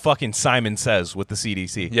of fucking Simon Says with the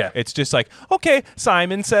CDC. Yeah. It's just like, okay,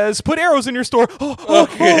 Simon says, put arrows in your store.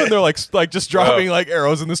 And they're like just dropping like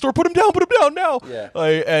arrows in the store. Put them down now. Yeah.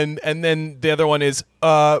 Like, and then the other one is,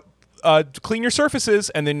 clean your surfaces,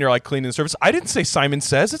 and then you're like cleaning the surface. I didn't say Simon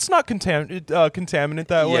Says. It's not contaminant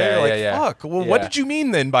that way. Yeah, Like, yeah. fuck. Well, what Yeah. did you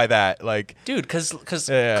mean then by that? Like, Dude, because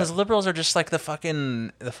Yeah. liberals are just like the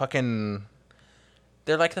fucking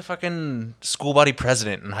they're like the fucking school body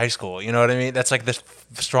president in high schoul. You know what I mean? That's like the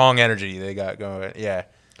strong energy they got going. Yeah.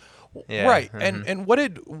 Right. And what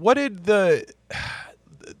did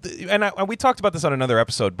and we talked about this on another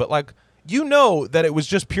episode, but like, you know that it was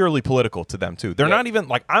just purely political to them too. They're Yeah. not even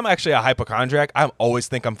like, I'm actually a hypochondriac. I always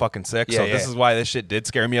think I'm fucking sick. So Yeah, this yeah. is why this shit did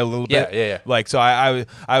scare me a little Yeah, bit. yeah. Like, so I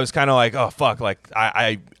was kind of like, oh fuck, like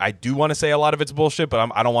I do want to say a lot of it's bullshit,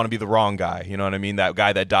 but I don't want to be the wrong guy. You know what I mean? That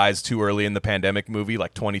guy that dies too early in the pandemic movie,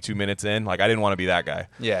 like 22 minutes in. Like I didn't want to be that guy.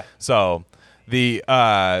 Yeah. So the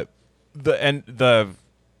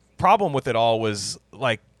problem with it all was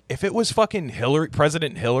like, if it was fucking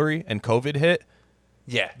President Hillary and COVID hit,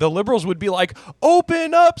 Yeah. the liberals would be like,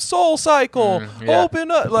 open up Soul Cycle, yeah.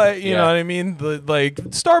 open up, like, you know what I mean? Like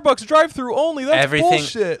Starbucks drive-through only. That's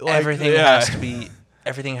bullshit. Like, everything has to be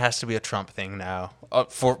everything has to be a Trump thing now,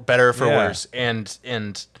 for better or for Yeah. worse. And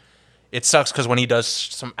it sucks because when he does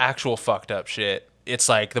some actual fucked up shit, it's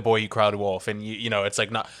like the boy you cried wolf, and you know it's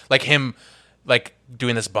like not like him. Like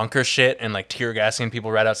doing this bunker shit and like tear gassing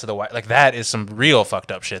people right out to the white, like that is some real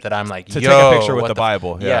fucked up shit that I'm like, To yo, take a picture with what the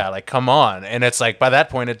Bible, yeah. like come on. And it's like by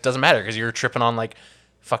that point it doesn't matter because you're tripping on like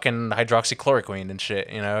fucking hydroxychloroquine and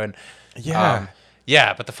shit, you know. And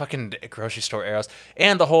yeah, but the fucking grocery store arrows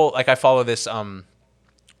and the whole like I follow this and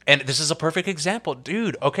this is a perfect example,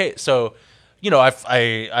 dude. Okay, so you know I've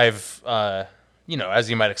you know, as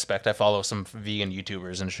you might expect, I follow some vegan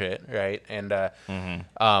YouTubers and shit, right? And and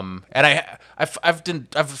I've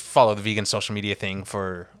followed the vegan social media thing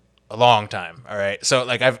for a long time. All right, so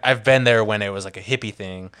like I've been there when it was like a hippie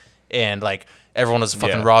thing, and like everyone was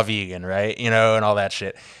fucking raw vegan, right? You know, and all that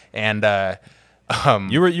shit. And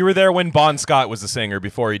you were there when Bon Scott was the singer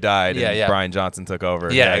before he died, and Yeah. Brian Johnson took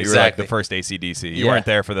over. Yeah, you were like exactly. the first AC/DC. You Yeah. weren't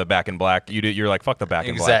there for the Back in Black. You're like, fuck the Back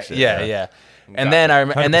in Black shit. Yeah. And then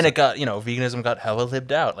and then it got, you know, veganism got hella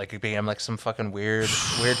libbed out. Like it became like some fucking weird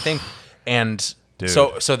thing. And Dude.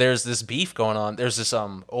 so there's this beef going on. There's this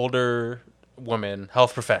older woman,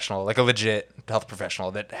 health professional, like a legit health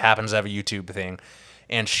professional that happens to have a YouTube thing.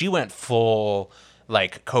 And she went full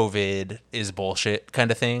like COVID is bullshit kind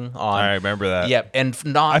of thing on. I remember that. Yep, and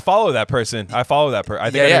not. I follow that person. I think I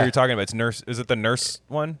know who you're talking about. It's nurse. Is it the nurse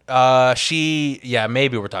one?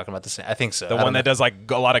 Maybe we're talking about the same. I think so. The one that does like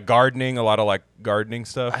a lot of gardening,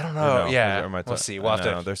 stuff. I don't know. Yeah, we'll see. We'll have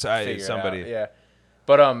to. There's somebody. Yeah,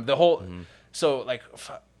 but the whole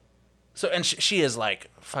and she is like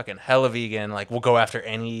fucking hella vegan. Like we'll go after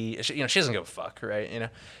any. She doesn't give a fuck, right?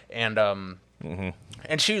 And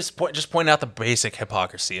and she was just pointing out the basic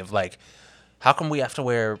hypocrisy of like, how come we have to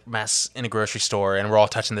wear masks in a grocery store and we're all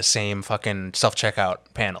touching the same fucking self-checkout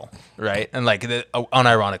panel, right? And like,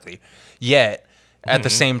 unironically, yet at the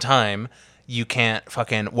same time, you can't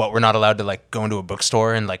we're not allowed to like go into a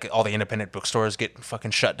bookstore and like all the independent bookstores get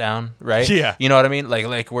fucking shut down, right? Yeah. You know what I mean?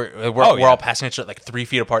 Like we're all passing each other like 3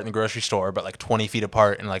 feet apart in the grocery store, but like 20 feet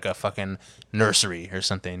apart in like a fucking nursery or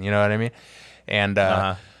something. You know what I mean? And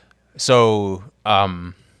so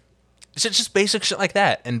it's just basic shit like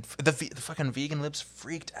that. And the fucking vegan libs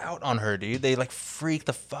freaked out on her, dude. They like freaked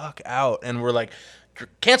the fuck out and were like,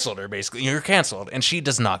 canceled her basically. You're canceled. And she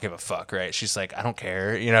does not give a fuck, right? She's like, I don't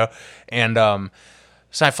care, And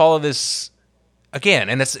so I follow this again,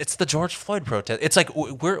 and it's the George Floyd protest. It's like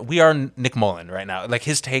we are Nick Mullen right now. Like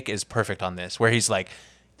his take is perfect on this, where he's like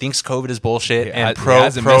thinks COVID is bullshit and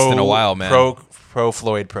hasn't missed in a while, man. Pro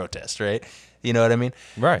Floyd protest, right? You know what I mean?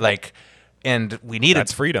 Right. Like, and we needed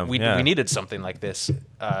that's freedom. We needed something like this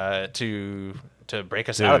to break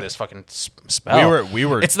us out of this fucking spell. We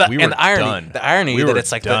were the irony. done. The irony we that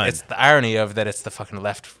it's like done. it's the irony of that it's the fucking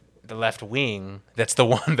left wing that's the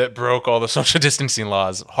one that broke all the social distancing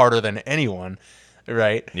laws harder than anyone,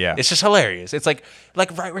 right? Yeah. It's just hilarious. It's like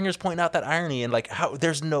right wingers pointing out that irony and like how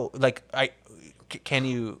there's no like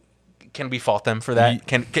can we fault them for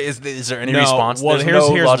that? Is there any response? Well, here's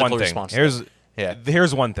one thing.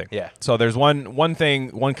 Here's one thing. Yeah. So there's one thing,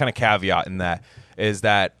 one kind of caveat in that is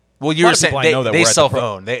that. Well, you were saying they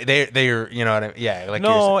self-own. They're you know what I mean? Yeah. Like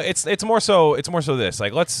no, it's more so this.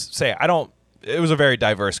 Like let's say it was a very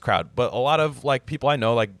diverse crowd, but a lot of like people I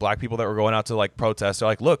know, like black people that were going out to like protest, they're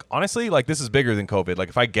like, look, honestly, like this is bigger than COVID. Like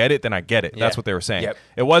if I get it, then I get it. Yeah. That's what they were saying. Yep.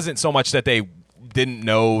 It wasn't so much that they didn't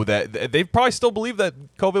know that they probably still believe that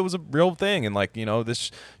COVID was a real thing and like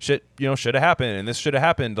this shit should have happened and this should have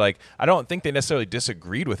happened. Like I don't think they necessarily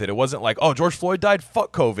disagreed with it. It wasn't like, oh, George Floyd died,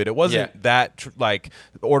 fuck COVID. It wasn't that like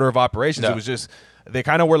order of operations. No. It was just they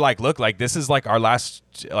kind of were like, look, like this is like our last,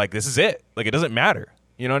 like this is it. Like it doesn't matter.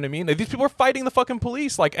 You know what I mean? Like, these people are fighting the fucking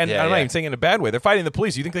police. Like, and I'm not even saying it in a bad way. They're fighting the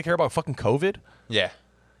police. You think they care about fucking COVID? Yeah.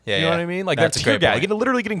 Yeah, you know what I mean? Like that's tear gas. You're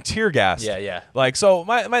literally getting tear gassed. Yeah. Like so,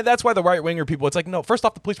 my that's why the right winger people. It's like no. First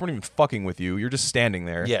off, the police weren't even fucking with you. You're just standing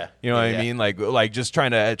there. Yeah. You know what I mean? Like just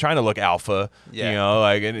trying to look alpha. Yeah. You know,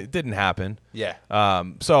 like and it didn't happen. Yeah.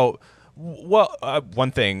 So,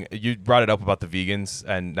 one thing you brought it up about the vegans,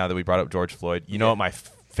 and now that we brought up George Floyd, you know what my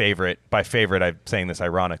favorite? By favorite, I'm saying this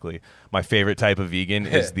ironically. My favorite type of vegan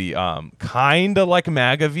is the kind of like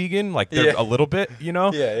MAGA vegan, like they're a little bit,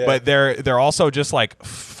 but they're also just like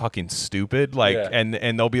fucking stupid, like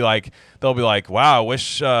and they'll be like, wow, I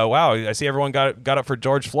see everyone got up for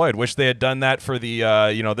George Floyd. Wish they had done that for the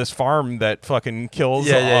this farm that fucking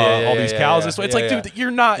kills all these cows. It's like, dude,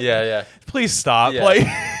 you're not. Please stop. Yeah. Like,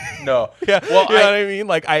 no. Yeah. Well, you know what I mean?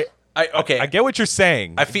 Like I get what you're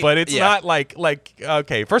saying, but it's not like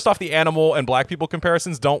okay. First off, the animal and black people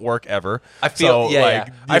comparisons don't work ever. I feel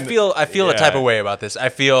I feel a type of way about this. I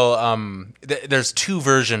feel there's two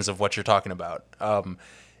versions of what you're talking about,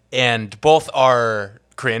 and both are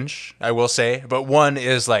cringe, I will say, but one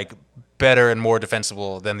is like better and more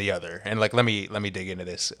defensible than the other. And like let me dig into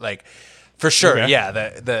this. Like for sure,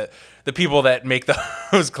 the people that make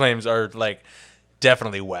those claims are like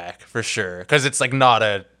definitely whack for sure, because it's like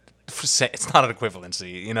it's not an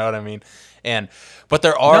equivalency, you know what I mean? But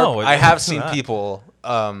there are, I have seen people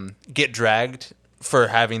get dragged for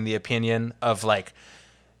having the opinion of like,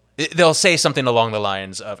 they'll say something along the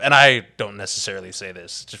lines of, and I don't necessarily say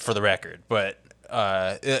this just for the record, but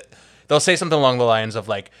they'll say something along the lines of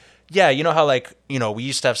like, yeah, you know how like, we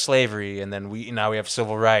used to have slavery and then now we have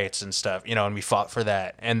civil rights and stuff, and we fought for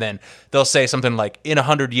that. And then they'll say something like, in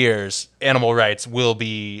 100 years, animal rights will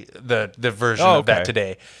be the version of that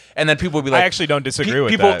today. And then people will be like, I actually don't disagree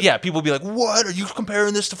with that. Yeah, people will be like, what? Are you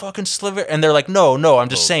comparing this to fucking slavery? And they're like, no, I'm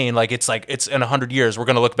just saying like, it's in 100 years, we're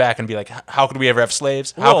going to look back and be like, how could we ever have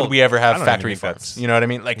slaves? How could we ever have factory farms? You know what I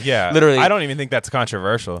mean? Like, literally. I don't even think that's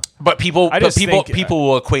controversial. But people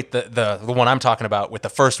will equate the one I'm talking about with the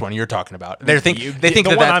first one you're talking about. They're thinking they think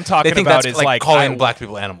the one I'm talking about is like calling black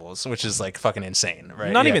people animals, which is like fucking insane,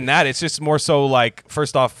 right? Not even that. It's just more so like,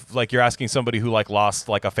 first off, like you're asking somebody who like lost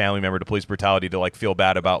like a family member to police brutality to like feel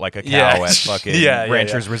bad about like a cow at fucking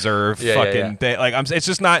Rancher's Reserve fucking thing. Like it's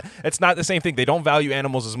just not. It's not the same thing. They don't value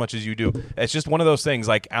animals as much as you do. It's just one of those things.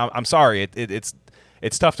 Like I'm sorry.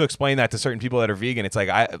 It's tough to explain that to certain people that are vegan. It's like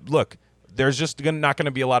look. There's just not going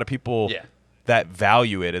to be a lot of people that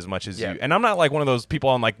value it as much as you. And I'm not like one of those people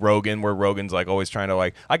on like Rogan where Rogan's like always trying to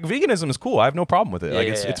like veganism is cool. I have no problem with it.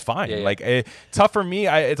 It's fine. Like tough for me.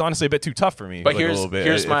 It's honestly a bit too tough for me. But like,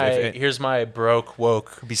 here's my broke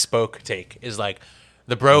woke bespoke take is like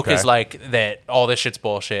the broke is like that all this shit's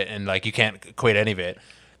bullshit and like you can't equate any of it.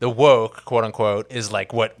 The woke quote unquote is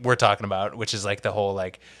like what we're talking about, which is like the whole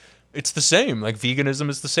like. It's the same. Like veganism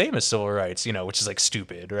is the same as civil rights, which is like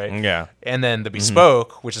stupid, right? Yeah. And then the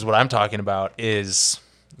bespoke, which is what I'm talking about, is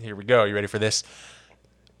here we go. You ready for this?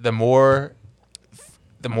 The more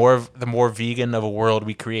vegan of a world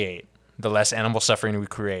we create, the less animal suffering we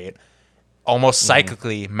create. Almost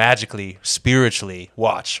psychically, magically, spiritually,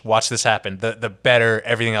 watch this happen. The better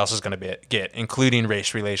everything else is going to get, including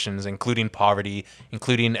race relations, including poverty,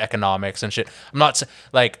 including economics and shit. I'm not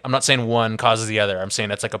saying one causes the other. I'm saying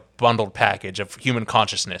it's like a bundled package of human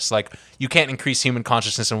consciousness. Like you can't increase human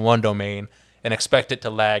consciousness in one domain and expect it to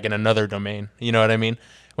lag in another domain. You know what I mean?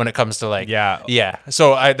 When it comes to like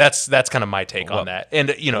so that's kind of my take on that. And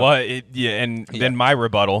then my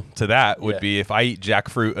rebuttal to that would be if I eat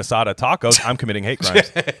jackfruit asada tacos, I'm committing hate crimes.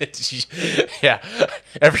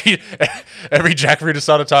 Every jackfruit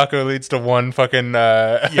asada taco leads to one fucking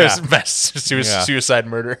suicide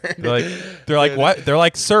murder. They're like what? They're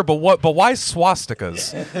like, sir, but why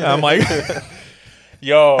swastikas? And I'm like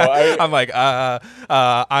Yo, I'm like,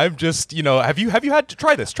 I'm just, have you had to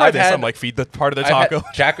try this? I'm like, feed the part of the taco.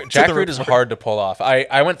 Jackfruit is hard to pull off.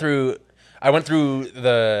 I went through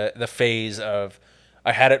the phase of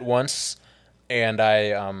I had it once, and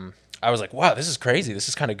I was like, wow, this is crazy. This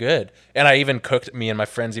is kind of good. And me and my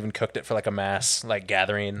friends even cooked it for like a mass like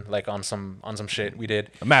gathering, like on some shit we did.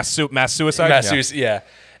 Mass suicide. Yeah.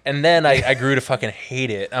 And then I grew to fucking hate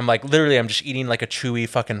it. I'm like, literally, I'm just eating like a chewy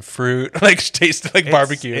fucking fruit, like tastes like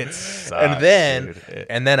barbecue. It sucks,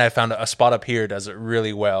 and then I found a spot up here does it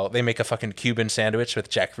really well. They make a fucking Cuban sandwich with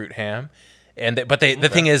jackfruit ham, the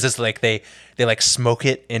thing is like they like smoke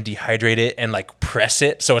it and dehydrate it and like press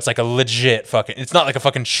it, so it's like a legit fucking. It's not like a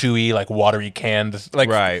fucking chewy like watery canned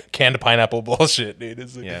pineapple bullshit, dude.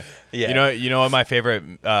 It's like, yeah. You know what my favorite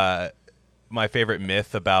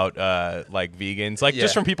myth about like vegans, like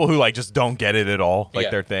just from people who like just don't get it at all,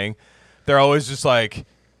 like their thing. They're always just like,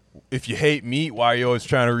 if you hate meat, why are you always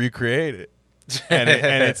trying to recreate it? And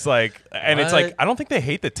it's like, I don't think they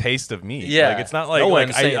hate the taste of meat. Yeah, like it's not like,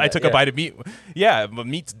 I took a bite of meat. Yeah, but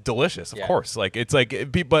meat's delicious, of course. Like it's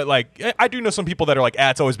like, but like I do know some people that are like,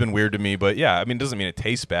 it's always been weird to me. But yeah, I mean, it doesn't mean it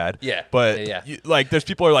tastes bad. Yeah, but like there's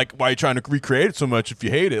people who are like, why are you trying to recreate it so much if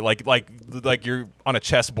you hate it? Like you're on a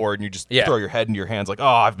chessboard and you just throw your head into your hands like, oh,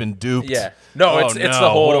 I've been duped. Yeah, no, it's the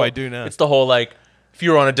whole. What do I do now? It's the whole like. If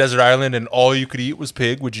you were on a desert island and all you could eat was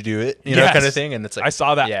pig, would you do it? You know, kind of thing. And it's like I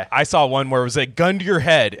saw that. Yeah. I saw one where it was like gun to your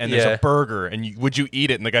head and there's a burger and would you eat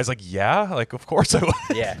it? And the guy's like, yeah, like of course I would.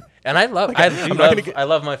 Yeah, and I love I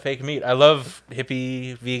love my fake meat. I love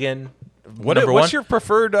hippie vegan. What's your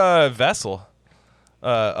preferred vessel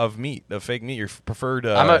of meat, of fake meat? Your preferred.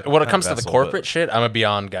 When it comes to the corporate shit, I'm a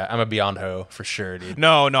Beyond guy. I'm a Beyond Ho for sure, dude.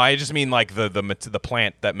 No, I just mean like the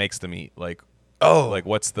plant that makes the meat. Like like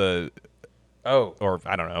what's the or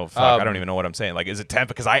I don't know. I don't even know what I'm saying. Like, is it tempeh?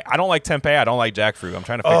 Because I don't like tempeh. I don't like jackfruit. I'm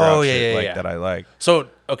trying to figure out shit that I like. So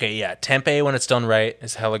tempeh when it's done right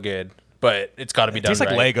is hella good, but it's got to be done right. It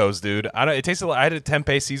tastes like Legos, dude. It tasted like I had a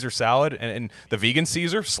tempeh Caesar salad, and the vegan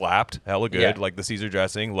Caesar slapped hella good. Yeah. Like the Caesar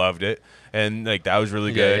dressing, loved it, and like that was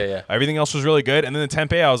really good. Yeah. Everything else was really good, and then the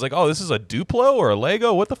tempeh, I was like, oh, this is a Duplo or a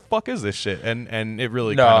Lego? What the fuck is this shit? And it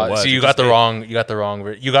really kind of was. So you got the wrong. You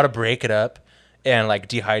got to break it up. And like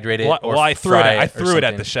dehydrate it. Well, I threw it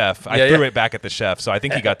at the chef. I threw it back at the chef, so I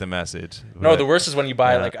think he got the message. No, the worst is when you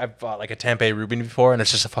buy I've bought like a tempeh Reuben before, and it's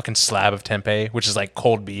just a fucking slab of tempeh, which is like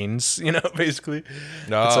cold beans, basically.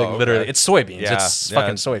 No, it's like literally it's soybeans. Yeah. It's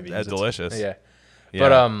fucking soybeans. That's delicious. Yeah. But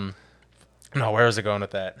no, where was I going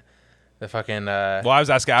with that? The fucking. Well, I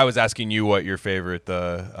was asking you what your favorite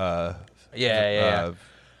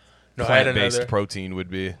plant-based protein would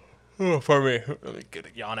be. Oh, for me, let me get a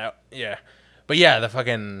yawn out. Yeah. But yeah,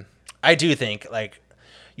 I do think like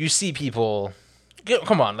you see people,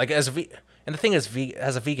 come on, like and the thing is,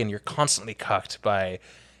 as a vegan, you're constantly cucked by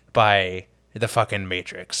the fucking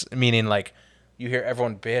Matrix. Meaning like you hear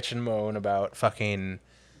everyone bitch and moan about fucking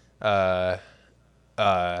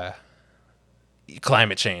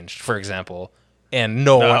climate change, for example. And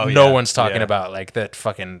no one's talking about like that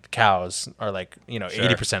fucking cows are like,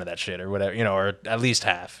 80% of that shit or whatever, or at least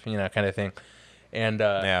half, kind of thing. And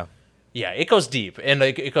it goes deep, and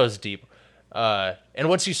like it goes deep. And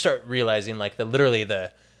once you start realizing like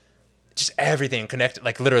just everything connected,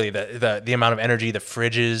 like literally the amount of energy, the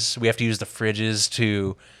fridges, we have to use the fridges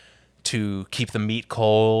to keep the meat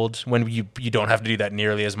cold when you don't have to do that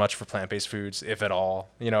nearly as much for plant-based foods, if at all,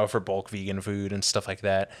 for bulk vegan food and stuff like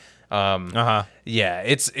that.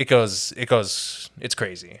 It's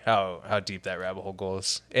crazy how deep that rabbit hole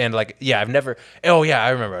goes. And like, I remember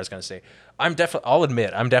I was going to say, I'll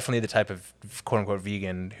admit I'm definitely the type of quote unquote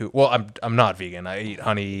vegan I'm not vegan. I eat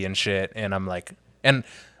honey and shit. And I'm like, I'm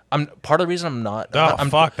part of the reason I'm not.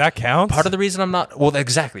 That counts. Part of the reason I'm not. Well,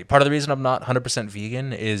 exactly. Part of the reason I'm not 100%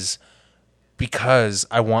 vegan is because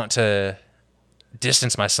I want to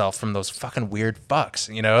distance myself from those fucking weird fucks.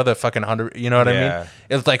 The fucking 100. You know what I mean?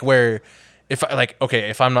 It's like where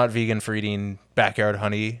if I'm not vegan for eating backyard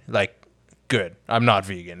honey, like good, I'm not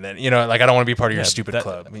vegan. Then like I don't want to be part of your stupid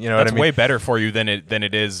club. You know what I mean? That's way better for you than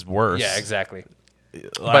it is worse. Yeah, exactly.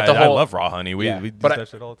 But I love raw honey. We do that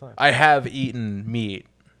shit all the time. I have eaten meat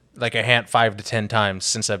like 5 to 10 times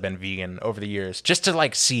since I've been vegan over the years, just to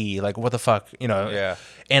like see like what the fuck, Yeah.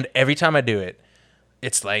 And every time I do it,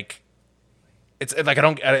 it's like I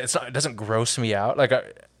don't. It doesn't gross me out. Like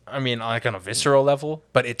I mean, like on a visceral level,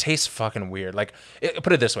 but it tastes fucking weird. Like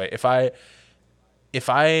put it this way: if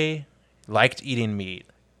I liked eating meat,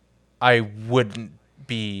 I wouldn't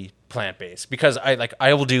be plant-based because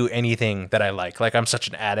I will do anything that I like. Like I'm such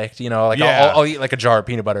an addict, I'll eat like a jar of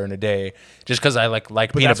peanut butter in a day just because I like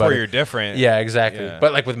peanut butter. That's where you're different. Yeah, exactly. Yeah.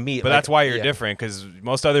 But like with meat, but that's why you're different, because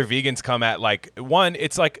most other vegans come at like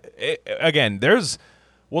it's like again,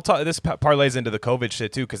 we'll talk. This parlays into the COVID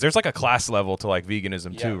shit too, because there's like a class level to like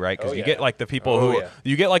veganism too, right? Because you get like the people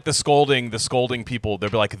you get like the scolding people. They'll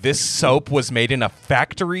be like, "This soap was made in a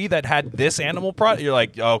factory that had this animal product." You're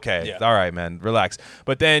like, "Okay, all right, man, relax."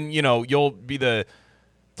 But then you'll be the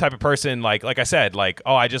type of person like I said, like,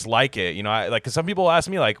 "Oh, I just like it," Cause some people ask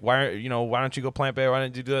me like, "Why don't you go plant based? Why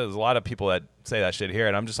don't you do this?" There's a lot of people that say that shit here,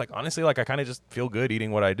 and I'm just like, honestly, like I kind of just feel good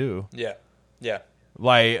eating what I do. Yeah.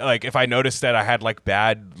 Like if I noticed that I had like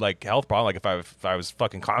bad like health problem, like if I was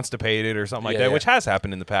fucking constipated or something like that, which has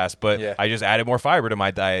happened in the past, but I just added more fiber to my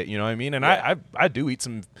diet, you know what I mean? And I do eat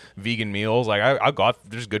some vegan meals. Like I'll go out,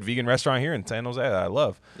 there's a good vegan restaurant here in San Jose that I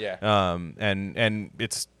love. And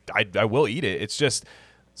it's I will eat it. It's just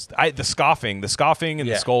the scoffing and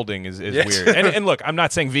the scolding is weird. And look, I'm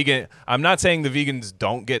not saying the vegans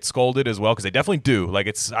don't get scolded as well, because they definitely do. Like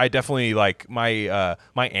I definitely like my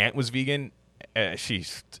aunt was vegan.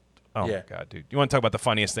 She's my god, dude! You want to talk about the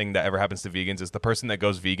funniest thing that ever happens to vegans? Is the person that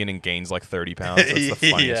goes vegan and gains like 30 pounds. That's the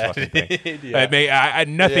funniest fucking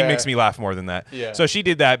thing. Nothing makes me laugh more than that. So she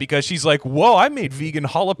did that because she's like, "Whoa, I made vegan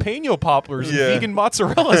jalapeno poppers and vegan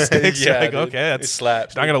mozzarella sticks." Like, okay, that's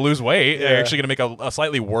slaps. She's not gonna lose weight. They're actually gonna make a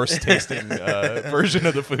slightly worse tasting version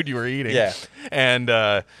of the food you were eating.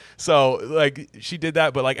 And so like she did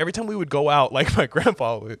that, but like every time we would go out, like my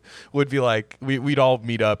grandpa would be like, we'd all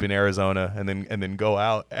meet up in Arizona and then go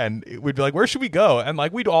out, and we'd be like, where should we go? And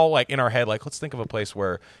like we'd all like in our head like, let's think of a place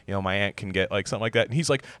where my aunt can get like something like that. And he's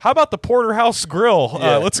like, how about the Porterhouse Grill?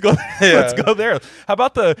 Let's go. Let's go there. How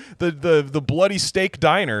about the Bloody Steak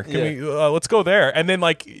Diner? Can we? Let's go there. And then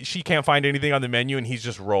like she can't find anything on the menu, and he's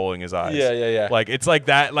just rolling his eyes. Like it's like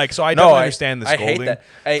that. Like so, I don't understand the scolding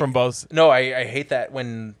from both. No, I hate that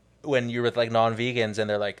when you're with like non-vegans and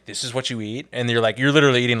they're like, this is what you eat, and you're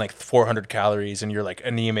literally eating like 400 calories and you're like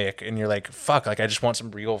anemic and you're like, fuck, like I just want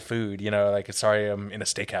some real food, like sorry, I'm in a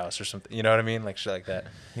steakhouse or something, you know what I mean, like shit like that.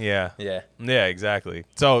 Yeah, exactly.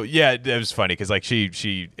 So it was funny because like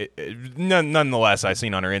she nonetheless, I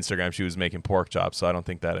seen on her Instagram she was making pork chops, so I don't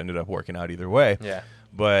think that ended up working out either way.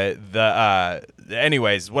 But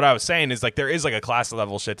anyways, what I was saying is like there is like a class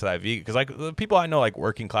level shit to that vegan, because like the people I know, like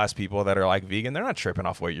working class people that are like vegan, they're not tripping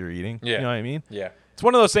off what you're eating. You know what I mean? It's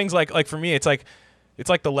one of those things like for me, it's like the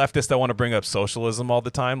leftists that want to bring up socialism all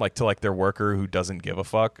the time, like to like their worker who doesn't give a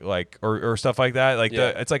fuck, like or stuff like that. Like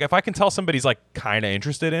it's like if I can tell somebody's like kind of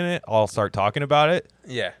interested in it, I'll start talking about it.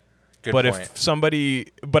 Good but point. if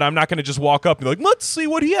somebody, but I'm not going to just walk up and be like, let's see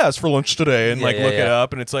what he has for lunch today, and look it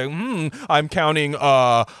up, and it's like, I'm counting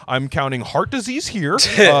heart disease here.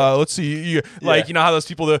 Let's see, like you know how those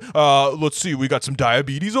people, let's see, we got some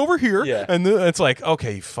diabetes over here, and then it's like,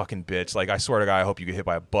 okay, you fucking bitch, like I swear to God, I hope you get hit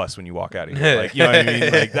by a bus when you walk out of here, like you know what I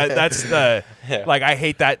mean, like that's the like I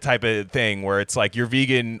hate that type of thing where it's like you're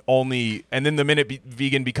vegan only, and then the minute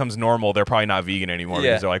vegan becomes normal, they're probably not vegan anymore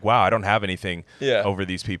because they're like, wow, I don't have anything over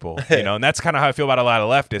these people. You know, and that's kind of how I feel about a lot of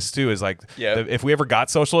leftists too. Is like, if we ever got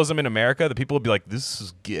socialism in America, the people would be like, "This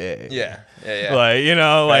is gay." Like you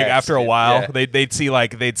know, like after a while, they'd see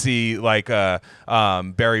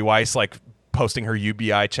Barry Weiss like posting her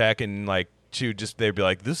UBI check and like they'd be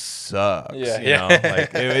like, "This sucks." You know,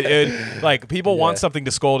 like like people want something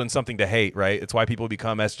to scold and something to hate, right? It's why people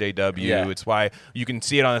become SJW. It's why you can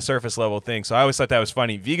see it on a surface level thing. So I always thought that was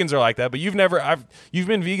funny. Vegans are like that, but you've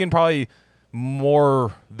been vegan probably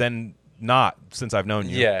more than not since I've known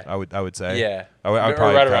you. I would say. I would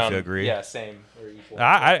probably right have to agree. Yeah, same. Or equal.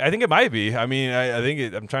 I think it might be. I mean, I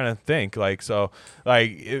think I'm trying to think like so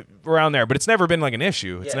like around there, but it's never been like an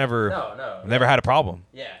issue. It's never had a problem.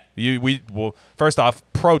 Well, first off,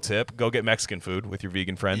 pro tip: go get Mexican food with your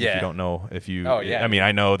vegan friends if you don't know if you. I mean,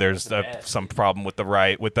 I know there's some problem with the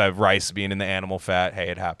rice being in the animal fat. Hey,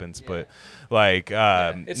 it happens, but like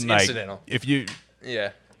it's like, incidental. If you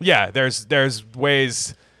there's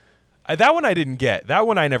ways. That one I didn't get. That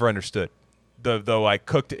one I never understood. The like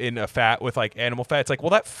cooked in a fat with like animal fat. It's like, well,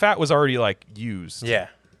 that fat was already like used. Yeah,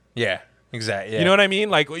 exactly. You know what I mean?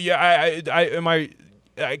 Like, because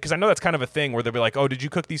I know that's kind of a thing where they'll be like, oh, did you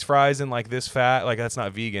cook these fries in like this fat? Like that's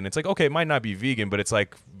not vegan. It's like, okay, it might not be vegan, but it's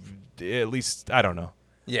like at least I don't know.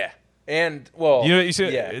 Yeah, and well, you see,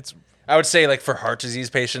 it's. I would say, like, for heart disease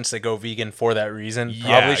patients that go vegan for that reason,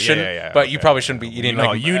 probably shouldn't. But you probably shouldn't be eating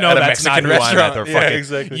at a that's Mexican not restaurant. Yeah,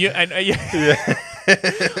 exactly.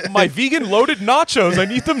 My vegan loaded nachos. I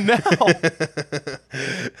need them now.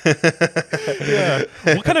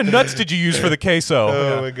 What kind of nuts did you use for the queso?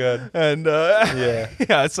 Oh my God. And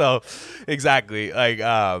so exactly like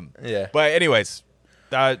But anyways.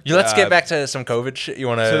 Let's get back to some COVID shit. You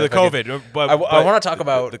want to the COVID? But I want to talk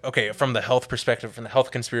about from the health perspective, from the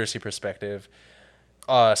health conspiracy perspective,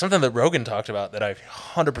 something that Rogan talked about that I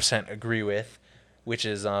 100% agree with, which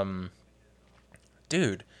is,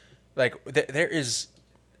 dude, like there is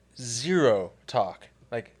zero talk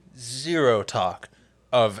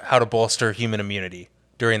of how to bolster human immunity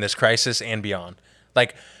during this crisis and beyond.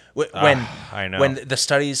 Like. I know. When the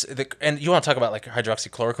studies, and you want to talk about like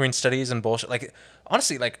hydroxychloroquine studies and bullshit, like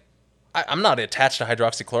honestly, like I'm not attached to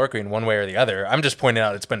hydroxychloroquine one way or the other. I'm just pointing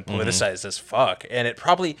out it's been politicized as fuck, and it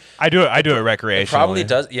probably I do it recreationally. It probably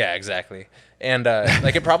does, yeah, exactly, and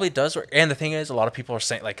like it probably does work. And the thing is, a lot of people are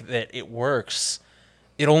saying like that it works.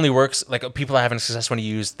 It only works like people are having success when you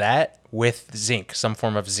use that with zinc, some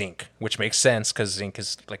form of zinc, which makes sense because zinc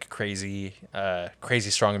is like a crazy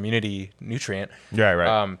strong immunity nutrient. Yeah,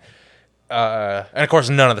 right. And of course,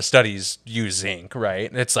 none of the studies use zinc,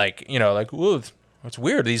 right? It's like like well, it's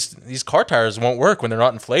weird. These car tires won't work when they're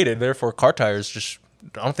not inflated. Therefore, car tires just.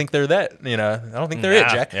 I don't think they're that. I don't think they're it,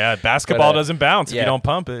 Jack. Yeah, basketball doesn't bounce if you don't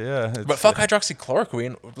pump it. Yeah. But fuck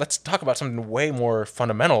hydroxychloroquine. Let's talk about something way more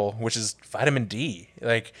fundamental, which is vitamin D.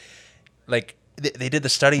 Like they did the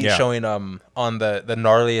study showing on the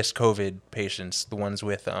gnarliest COVID patients, the ones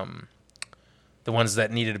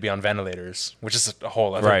that needed to be on ventilators, which is a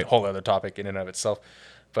whole other topic in and of itself.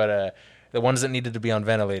 But the ones that needed to be on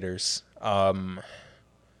ventilators, some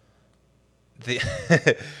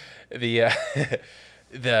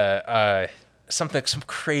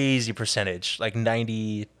crazy percentage, like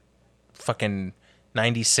 96%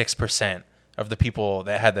 of the people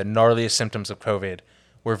that had the gnarliest symptoms of COVID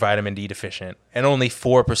were vitamin D deficient, and only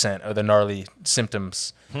 4% of the gnarly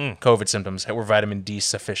symptoms, COVID symptoms, were vitamin D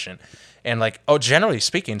sufficient. And generally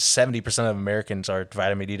speaking, 70% of Americans are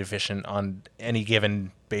vitamin D deficient on any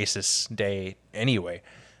given basis day anyway,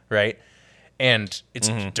 right? And it's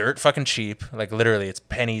dirt fucking cheap. Like literally, it's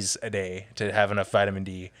pennies a day to have enough vitamin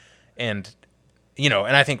D. And,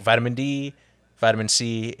 and I think vitamin D, vitamin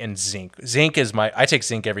C, and zinc. I take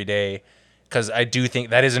zinc every day because I do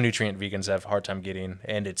think that is a nutrient vegans have a hard time getting,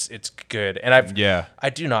 and it's good. And I've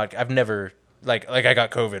never, like I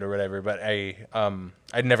got COVID or whatever, but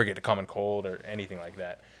I'd never get a common cold or anything like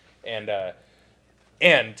that.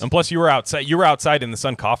 And plus you were outside in the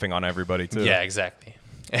sun coughing on everybody too. Yeah, exactly.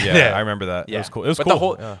 Yeah, I remember that. Yeah. It was cool. It was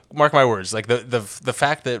cool. Mark my words, like the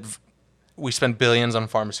fact that we spend billions on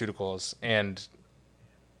pharmaceuticals and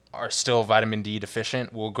are still vitamin D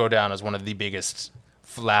deficient will go down as one of the biggest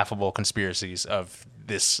laughable conspiracies of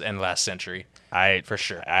this and last century. For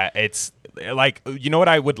sure. It's like, you know what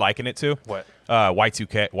I would liken it to? What?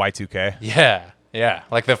 Y2K. Yeah.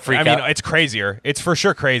 Like the freak I mean, out. it's crazier. It's for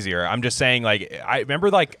sure crazier. I'm just saying, like, I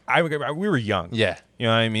remember, like, we were young. Yeah. You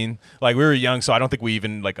know what I mean? Like, we were young, so I don't think we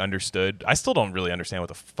even, like, understood. I still don't really understand what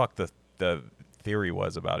the fuck the theory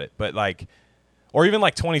was about it. But, like, or even,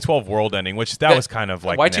 like, 2012 world ending, which that was kind of,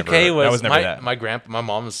 like, Y2K was never that. My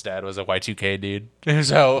mom's dad was a Y2K dude.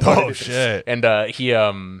 So Oh, shit. And he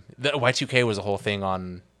the Y2K was a whole thing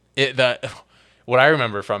on it. What I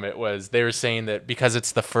remember from it was they were saying that because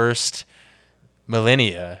it's the first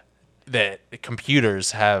millennia that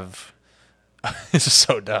computers have. This is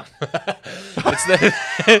so dumb. Because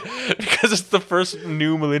it's the first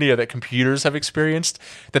new millennia that computers have experienced,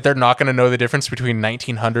 that they're not going to know the difference between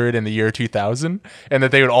 1900 and the year 2000, and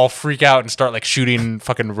that they would all freak out and start like shooting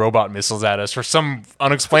fucking robot missiles at us for some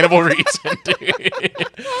unexplainable reason, dude.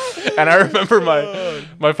 And I remember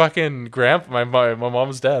my fucking grandpa, my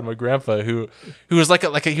mom's dad, my grandpa, who was like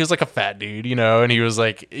he was like a fat dude, you know, and he was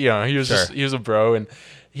like, you know, he was just, he was a bro, and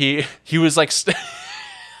he was like.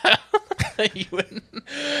 He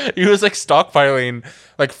was like stockpiling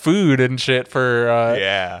like food and shit for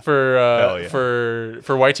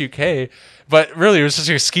Y2K, but really it was just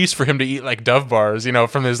an excuse for him to eat like Dove bars, you know,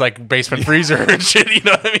 from his like basement freezer and shit. You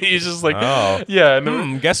know what I mean? He's just like,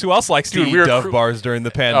 guess who else likes to eat Dove bars during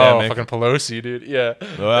the pandemic? Oh, fucking Pelosi, dude. Yeah.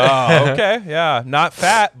 Oh, okay, yeah, not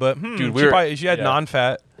fat, but dude, she had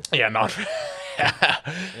non-fat. Yeah, non-fat.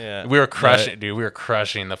 Yeah. We were crushing, dude. We were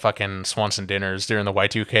crushing the fucking Swanson dinners during the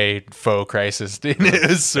Y2K faux crisis, dude. It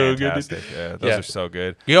was so fantastic. Good. Yeah, those are so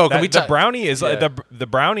good. Yo, the brownie is the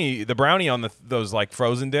brownie on those like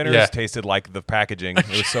frozen dinners tasted like the packaging. It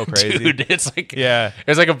was so crazy, dude. It's like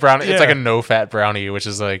it's like a brownie. It's like a no-fat brownie, which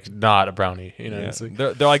is like not a brownie. You know, it's like,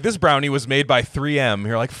 they're like, this brownie was made by 3M.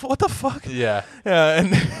 You're like, what the fuck? Yeah.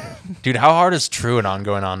 And dude, how hard is TrueAnon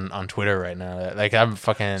going on Twitter right now? Like, I'm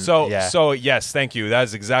fucking so yes, thank you. That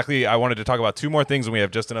is exactly. I wanted to talk about two more things, and we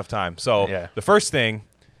have just enough time. So the first thing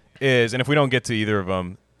is, and if we don't get to either of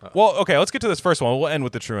them, well, okay, let's get to this first one. We'll end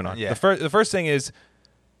with the TrueAnon. Yeah. The first thing is,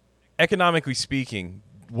 economically speaking,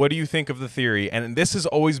 what do you think of the theory? And this has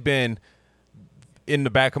always been in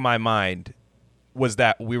the back of my mind, was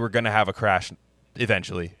that we were going to have a crash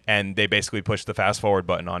eventually, and they basically pushed the fast forward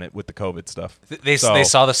button on it with the COVID stuff. They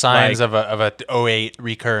saw the signs of a 08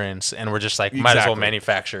 recurrence, and we're just like, might as well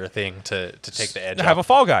manufacture a thing to take the edge off. Have a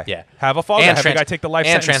fall guy. Yeah. Have a fall guy. Have the guy take the life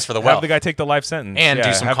sentence. And transfer the wealth. Have the guy take the life sentence. And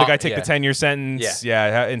do some have the guy take the 10-year sentence.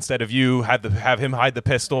 Yeah. Instead of you, have him hide the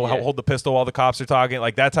pistol, hold the pistol while the cops are talking,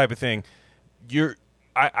 like that type of thing.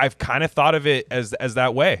 I've kind of thought of it as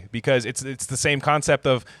that way, because it's the same concept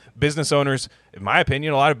of business owners. In my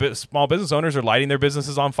opinion, a lot of small business owners are lighting their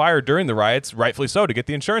businesses on fire during the riots, rightfully so, to get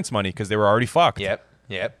the insurance money because they were already fucked. Yep.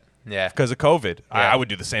 Yeah. Because of COVID. Yeah. I would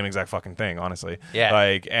do the same exact fucking thing, honestly. Yeah.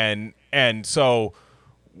 Like, and so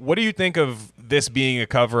what do you think of this being a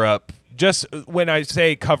cover-up? Just when I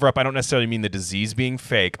say cover-up, I don't necessarily mean the disease being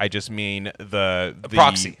fake. I just mean the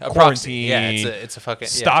proxy. quarantine. A proxy. Yeah, it's a fucking...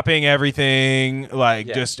 stopping everything. Like,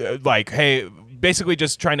 just like, hey, basically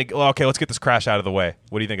just trying to... Okay, let's get this crash out of the way.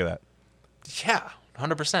 What do you think of that? Yeah,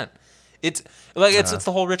 100%. It's like it's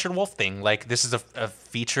the whole Richard Wolff thing. Like, this is a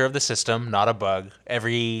feature of the system, not a bug.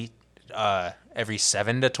 Every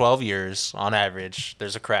 7 to 12 years, on average,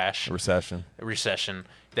 there's a crash. A recession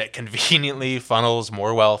that conveniently funnels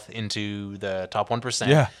more wealth into the top 1%.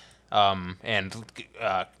 Yeah. And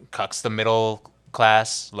cucks the middle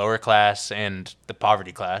class, lower class, and the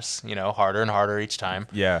poverty class, you know, harder and harder each time.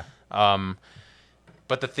 Yeah.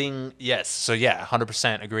 But the thing,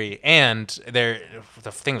 100% agree. And the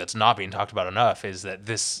thing that's not being talked about enough is that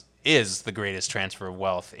this is the greatest transfer of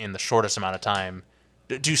wealth in the shortest amount of time,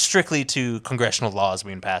 due strictly to congressional laws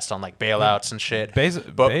being passed on, like bailouts and shit. Bezos.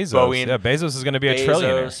 Boeing, Bezos is going to be a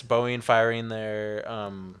trillionaire.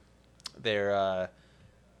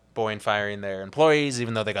 Boeing firing their employees,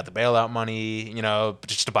 even though they got the bailout money, you know,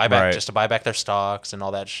 just to buy back their stocks and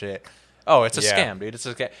all that shit. Oh, it's a scam, dude. It's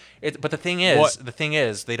a scam. But the thing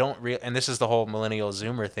is, they don't and this is the whole millennial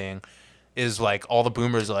Zoomer thing, is like all the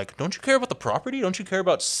boomers are like, don't you care about the property? Don't you care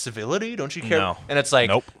about civility? Don't you care? No. And it's like,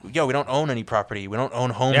 nope. Yo, we don't own any property. We don't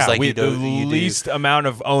own homes like you do. The least amount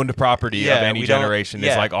of owned property of any generation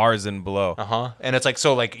is like ours and below. And it's like,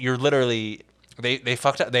 so like you're literally, they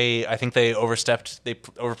fucked up. I think they overstepped. They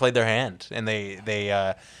overplayed their hand, and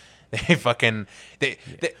they They fucking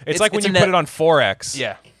it's like when you put it on 4X.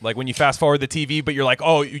 Yeah. Like when you fast forward the TV, but you're like,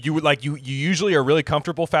 oh, you usually are really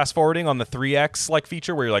comfortable fast forwarding on the 3X like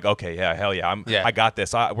feature where you're like, okay, yeah, hell yeah, I got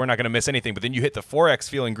this. We're not gonna miss anything. But then you hit the 4X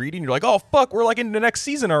feeling greedy, and you're like, oh fuck, we're like in the next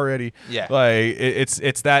season already. Yeah. Like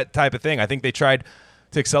it's that type of thing. I think they tried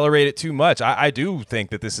to accelerate it too much. I do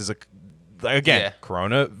think that this is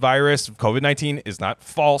coronavirus, COVID-19 is not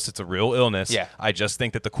false. It's a real illness. Yeah. I just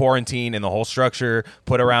think that the quarantine and the whole structure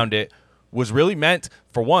put around it was really meant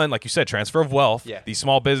for, one, like you said, transfer of wealth. Yeah. These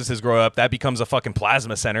small businesses grow up. That becomes a fucking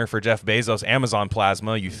plasma center for Jeff Bezos, Amazon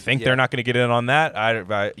Plasma. You think they're not going to get in on that?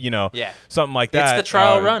 Something like that. It's the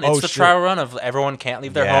trial run. It's the trial run of everyone can't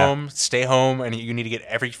leave their home, stay home, and you need to get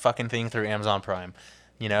every fucking thing through Amazon Prime.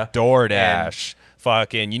 DoorDash.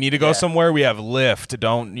 Fucking, you need to go somewhere. We have Lyft.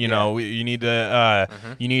 Don't you know? You need to.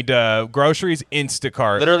 You need groceries.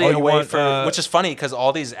 Instacart. Literally which is funny because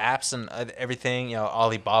all these apps and everything.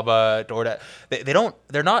 Alibaba, DoorDash. They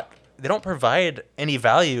don't provide any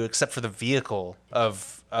value except for the vehicle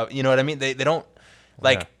of. You know what I mean? They don't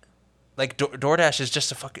like. Like DoorDash is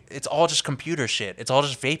just it's all just computer shit. It's all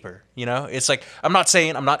just vapor. It's like I'm not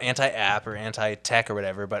anti-app or anti-tech or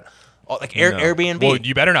whatever, but. Like Airbnb. Well,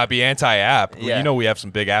 you better not be anti-app. Yeah. We have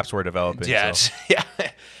some big apps we're developing. Yeah, so. Yeah.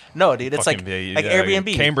 No, dude, it's like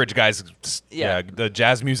Airbnb. Cambridge guys. Yeah, the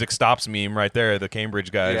jazz music stops meme right there. The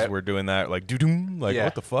Cambridge guys were doing that. Like, doo-doo. Like,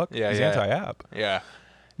 what the fuck? Yeah, He's anti-app. Yeah.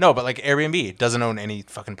 No, but like Airbnb doesn't own any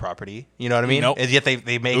fucking property. You know what I mean? Nope. Yet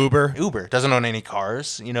they make Uber doesn't own any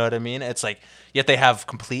cars. You know what I mean? It's like yet they have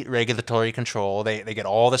complete regulatory control. They get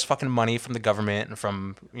all this fucking money from the government and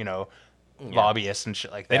from lobbyists and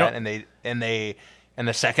shit like that, and the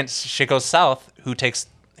second shit goes south, who takes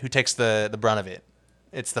the brunt of it?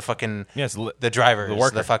 It's the fucking the drivers, the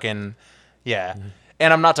worker, the fucking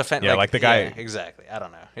And I'm not defending. Yeah, like the guy. Yeah, exactly. I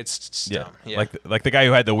don't know. It's dumb. Yeah. Like the guy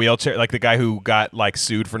who had the wheelchair, like the guy who got like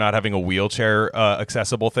sued for not having a wheelchair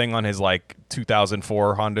accessible thing on his like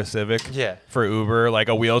 2004 Honda Civic. Yeah. For Uber, like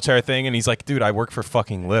a wheelchair thing, and he's like, dude, I work for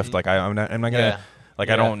fucking Lyft. Like I'm not gonna. Yeah. Like,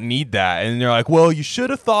 I don't need that. And they're like, well, you should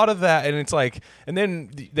have thought of that. And it's like, and then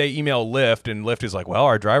they email Lyft, and Lyft is like, well,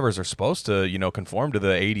 our drivers are supposed to, conform to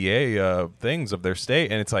the ADA things of their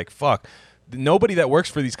state. And it's like, fuck. Nobody that works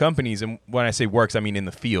for these companies, and when I say works, I mean in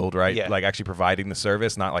the field, right? Yeah. Like actually providing the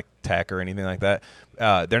service, not like tech or anything like that.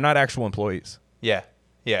 They're not actual employees. Yeah.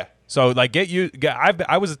 Yeah. So like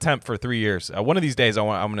I was a temp for 3 years. One of these days I'm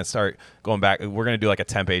going to start going back. We're going to do like a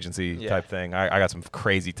temp agency type thing. I got some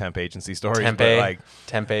crazy temp agency stories.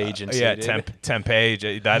 Temp agency. Yeah, temp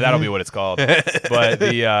page. That'll be what it's called. But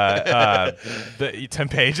the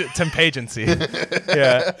temp agency.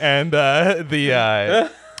 Yeah, and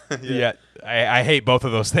I hate both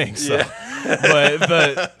of those things. So.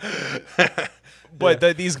 Yeah.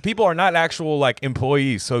 But these people are not actual like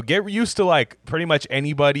employees. So get used to like pretty much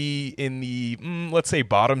anybody in the let's say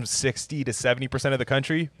bottom 60 to 70% of the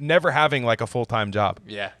country never having like a full-time job.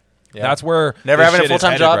 Yeah. That's where never having a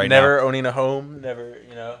full-time job, right never now. owning a home, never,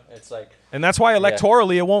 it's like. And that's why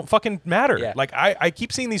electorally it won't fucking matter. Yeah. Like I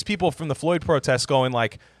keep seeing these people from the Floyd protests going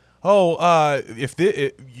like, if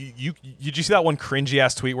did you see that one cringy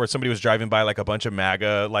ass tweet where somebody was driving by like a bunch of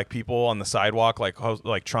MAGA like people on the sidewalk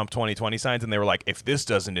like Trump 2020 signs, and they were like, if this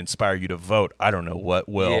doesn't inspire you to vote, I don't know what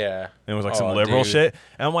will. Yeah. And it was like some liberal shit,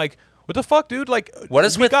 and I'm like, what the fuck, dude? Like,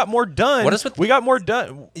 we got more done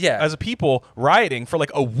as a people rioting for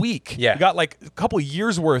like a week. Yeah. We got like a couple of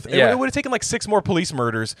years worth. Yeah. It would have taken like 6 more police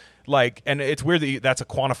murders. Like, and it's weird that that's a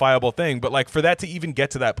quantifiable thing, but like for that to even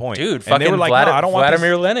get to that point. Dude, and fucking they were like, no, I don't want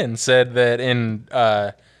Vladimir Lenin said that in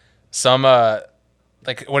some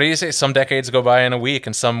like, what do you say? Some decades go by in a week,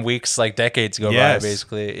 and some weeks like decades go by,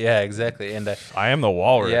 basically. Yeah, exactly. And I am the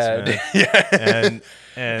walrus. Yeah, man. yeah.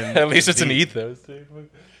 And at least it's an ethos, dude.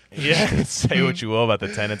 Yeah, say what you will about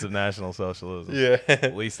the tenets of National Socialism. Yeah.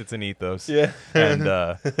 At least it's an ethos. Yeah. And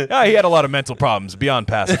he had a lot of mental problems beyond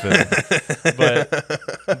pacifism. But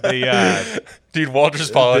dude,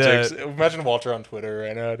 Walter's politics. Imagine Walter on Twitter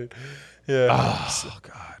right now, dude. Yeah. Oh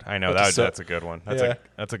God, I know that's a good one.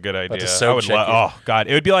 That's a good idea. I would oh God,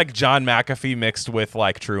 it would be like John McAfee mixed with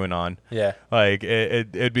like TrueAnon. Yeah. Like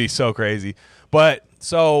it'd be so crazy. But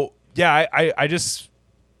so yeah,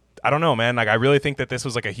 I don't know, man. Like, I really think that this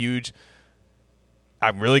was like a huge.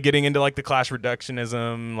 I'm really getting into like the class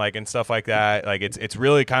reductionism, like and stuff like that. Like, it's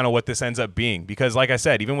really kind of what this ends up being, because, like I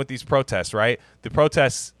said, even with these protests, right? The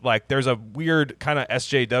protests, like, there's a weird kind of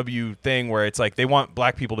SJW thing where it's like they want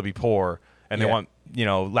black people to be poor and they want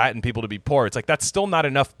Latin people to be poor. It's like that's still not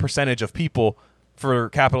enough percentage of people for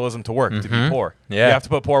capitalism to work, to be poor. Yeah. You have to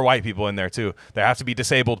put poor white people in there too. There have to be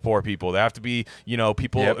disabled poor people. There have to be,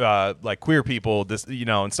 people like queer people,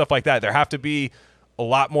 and stuff like that. There have to be a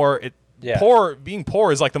lot more. Being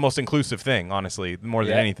poor is like the most inclusive thing, honestly, more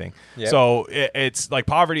than anything. Yep. So it's like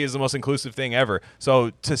poverty is the most inclusive thing ever.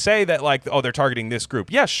 So to say that like, oh, they're targeting this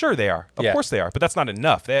group. Yeah, sure they are. Of course they are. But that's not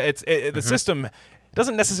enough. The system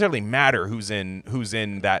doesn't necessarily matter who's in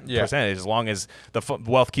that percentage, as long as the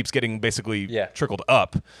wealth keeps getting basically trickled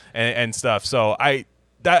up and stuff. So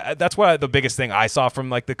that's why the biggest thing I saw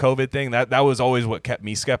from like the COVID thing, that was always what kept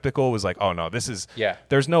me skeptical, was like, oh no, this is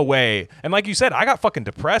there's no way. And like you said, I got fucking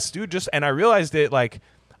depressed, dude. And I realized it, like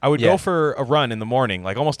I would go for a run in the morning,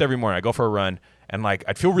 like almost every morning. I go for a run and like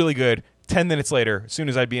I'd feel really good. 10 minutes later, as soon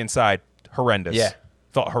as I'd be inside, horrendous.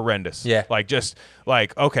 Felt horrendous. Like just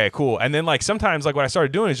like, okay, cool. And then like sometimes like what I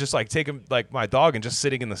started doing is just like taking like my dog and just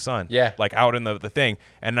sitting in the sun. Like out in the thing.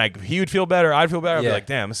 And like he would feel better, I'd feel better. I'd be like,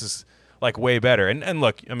 damn, this is like way better. And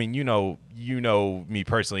look, I mean, you know me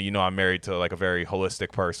personally, I'm married to like a very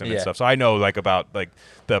holistic person and stuff. So I know like about like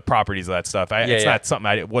the properties of that stuff. It's not something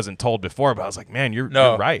I wasn't told before, but I was like, man, you're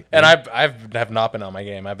right. And I have not been on my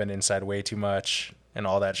game. I've been inside way too much and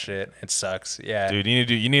all that shit. It sucks. Yeah. Dude,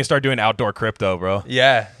 you need to start doing outdoor crypto, bro.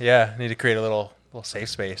 Yeah. I need to create a little safe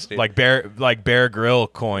space, dude. Like Bear Grill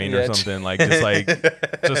coin or something. Like just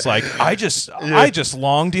like I just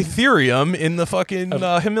longed Ethereum in the fucking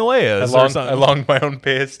Himalayas or something. I longed my own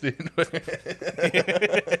piss, dude.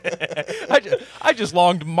 I just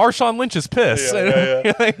longed Marshawn Lynch's piss.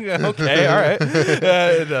 Okay, all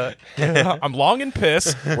right. I'm longing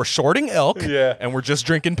piss. We're shorting elk. And we're just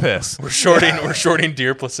drinking piss. We're shorting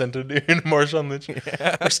deer placenta, dude. Marshawn Lynch.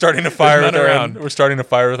 We're starting a fire with our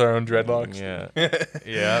own dreadlocks.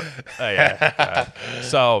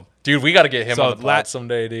 So, dude, we got to get him on the pod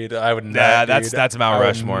someday, dude. I would not. That's Mount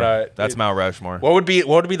Rushmore. That's Mount Rushmore. What would be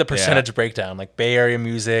the percentage breakdown? Like Bay Area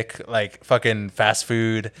music, like fucking fast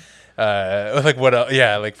food, like what else?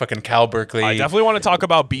 Yeah, like fucking Cal Berkeley. I definitely want to talk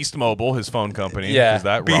about Beast Mobile, his phone company. Yeah, because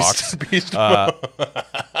that rocks. Beast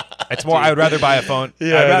It's more. I would rather buy a phone.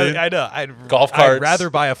 I know. Golf carts. I'd rather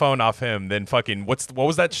buy a phone off him than fucking. What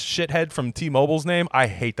was that shithead from T-Mobile's name? I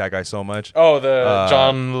hate that guy so much. Oh, the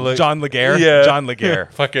John Laguerre. Yeah, John Laguerre.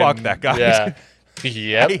 Fuck that guy. Yeah.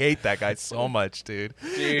 Yep. I hate that guy so much, dude.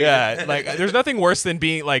 Yeah, like there's nothing worse than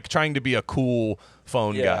being like trying to be a cool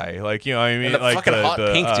phone guy. Like, you know what I mean? And the like fucking hot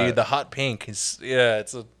pink, dude. The hot pink is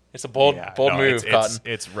it's a bold move, Cotton.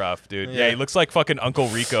 It's rough, dude. Yeah, he looks like fucking Uncle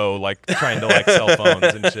Rico, like trying to like sell phones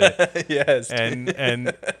and shit. Yes, and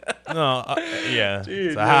no,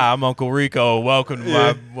 Dude, so, hi, I'm Uncle Rico. Welcome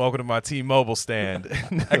to my T-Mobile stand.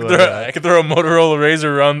 I could throw a Motorola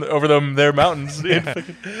Razr over their mountains, dude.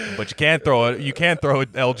 But you can't throw it. You can't throw an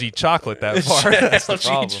LG chocolate that far. That's the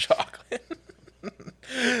problem. Chocolate.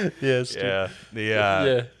 Yes.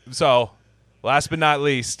 Yeah. So, last but not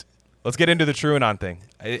least, let's get into the TrueAnon thing.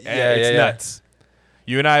 It's nuts.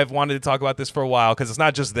 You and I have wanted to talk about this for a while because it's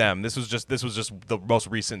not just them. This was just the most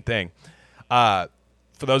recent thing.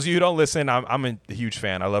 For those of you who don't listen, I'm a huge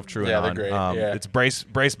fan. I love TrueAnon. Yeah, they're great. It's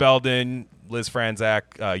Brace Belden, Liz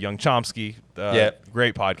Franzak, Young Chomsky.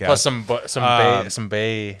 Great podcast. Plus some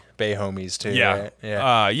Bay homies too. Yeah,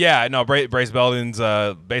 right? No, Brace Belden's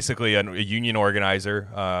basically a union organizer.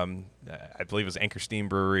 I believe it was Anchor Steam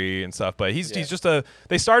Brewery and stuff, but he's just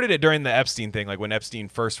they started it during the Epstein thing, like when Epstein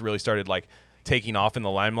first really started like taking off in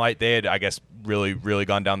the limelight. They had, I guess, really, really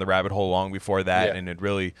gone down the rabbit hole long before that, and had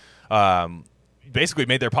really basically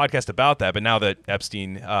made their podcast about that. But now that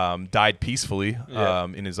Epstein died peacefully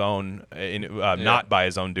in his own, not by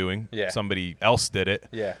his own doing, somebody else did it.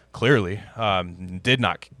 Yeah, clearly, did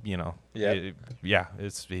not, he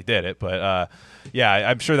did it, but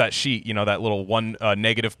I'm sure that sheet, that little one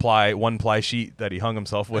ply sheet that he hung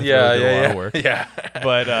himself with, did a lot of work.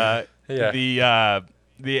 But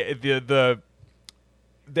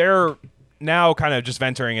they're now kind of just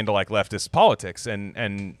venturing into like leftist politics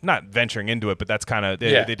and not venturing into it, but that's kind of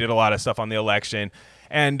they did a lot of stuff on the election.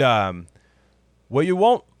 And what you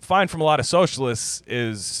won't find from a lot of socialists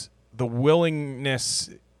is the willingness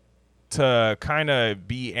to kind of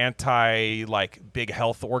be anti like big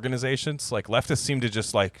health organizations. Like leftists seem to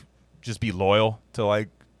just be loyal to like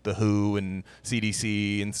the WHO and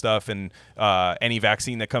CDC and stuff, and any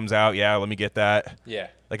vaccine that comes out, let me get that.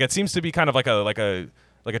 Like it seems to be kind of like a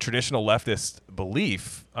traditional leftist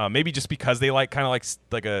belief, maybe just because they like kind of like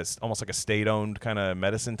almost like a state-owned kind of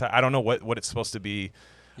medicine type. I don't know what it's supposed to be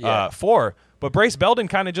for. But Brace Belden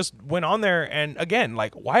kind of just went on there, and again,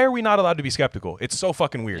 like, why are we not allowed to be skeptical? It's so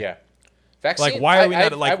fucking weird. Yeah. Vaccine, like, why are we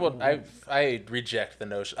not like? I reject the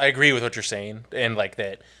notion. I agree with what you're saying, and like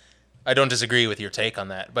that. I don't disagree with your take on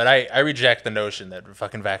that, but I reject the notion that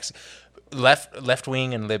fucking left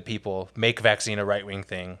wing and lib people make vaccine a right wing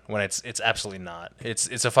thing when it's absolutely not.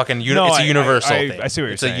 It's a fucking it's a universal thing. I see what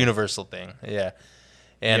you're saying. It's a universal thing. Yeah.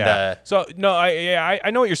 And so no, I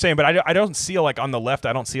know what you're saying, but I don't see like on the left.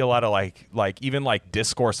 I don't see a lot of like even like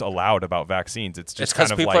discourse allowed about vaccines. It's just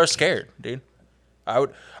because people are scared, dude. I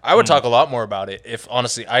would talk a lot more about it if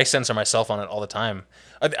honestly I censor myself on it all the time.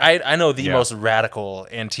 I know the most radical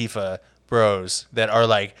Antifa bros that are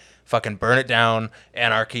like fucking burn it down,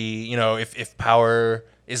 anarchy. You know, if power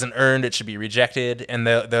isn't earned, it should be rejected, and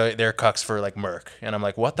they're cucks for like Merck. And I'm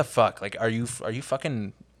like, what the fuck? Like, are you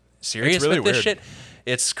fucking serious with this shit?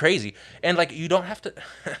 It's crazy. And like, you don't have to.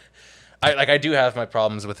 I do have my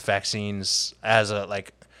problems with vaccines as a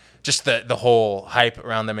like, just the whole hype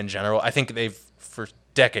around them in general. I think they've for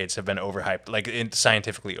decades have been overhyped, like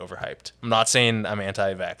scientifically overhyped. I'm not saying I'm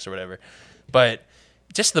anti-vax or whatever, but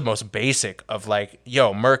just the most basic of like,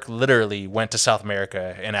 yo, Merck literally went to South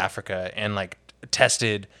America and Africa and like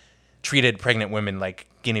treated pregnant women like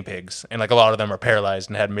guinea pigs, and like a lot of them are paralyzed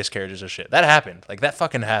and had miscarriages or shit. That happened. Like that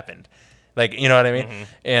fucking happened. Like, you know what I mean? Mm-hmm.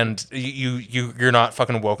 And you're not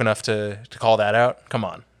fucking woke enough to call that out. Come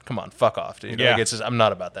on, fuck off, dude. Yeah. Like, it's just, I'm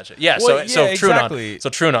not about that shit. Yeah. Well, so exactly.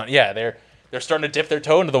 TrueAnon. Yeah, they're starting to dip their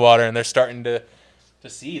toe into the water, and they're starting to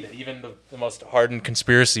see that even the most hardened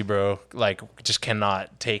conspiracy bro like just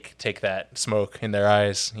cannot take that smoke in their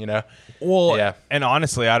eyes, you know? Well, yeah. And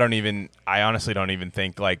honestly, I honestly don't even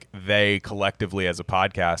think like they collectively as a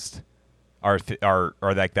podcast are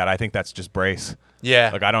like that. I think that's just Brace.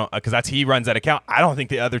 Yeah. Like I don't, because he runs that account. I don't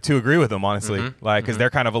think the other two agree with him, honestly. Mm-hmm. Like, because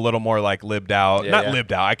they're kind of a little more like libbed out.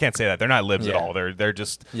 Libbed out. I can't say that. They're not libs at all. They're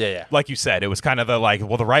just, like you said, it was kind of the like,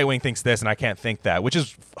 well, the right wing thinks this and I can't think that, which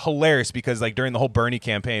is hilarious because like during the whole Bernie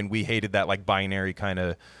campaign, we hated that like binary kind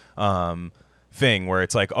of thing where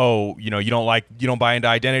it's like, oh, you know, you don't buy into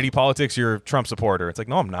identity politics, you're a Trump supporter. It's like,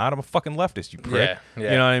 no, I'm not. I'm a fucking leftist, you prick. You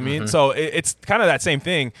know what I mean? Mm-hmm. So it's kind of that same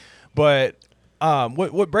thing, but.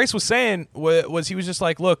 What Brace was saying was he was just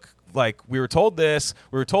like, look, like we were told this.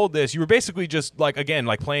 You were basically just like, again,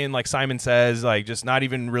 like playing like Simon Says, like just not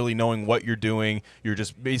even really knowing what you're doing. You're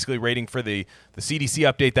just basically waiting for the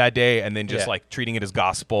CDC update that day and then just like treating it as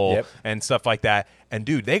gospel and stuff like that. And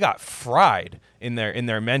dude, they got fried in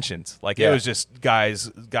their mentions. Like it was just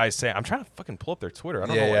guys saying, I'm trying to fucking pull up their Twitter. I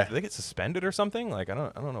don't know. Did they get suspended or something? Like I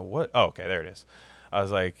don't know what. Oh, okay, there it is. I was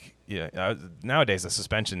like, nowadays the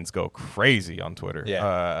suspensions go crazy on Twitter.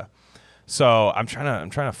 Yeah. So I'm trying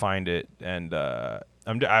to find it, and I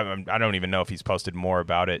don't even know if he's posted more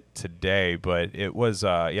about it today, but it was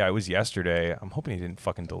it was yesterday. I'm hoping he didn't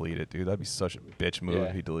fucking delete it, dude. That'd be such a bitch move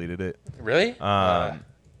if he deleted it. Really? I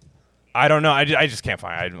don't know. I just can't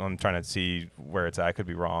find it. I'm trying to see where it's at. I could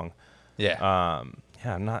be wrong. Yeah.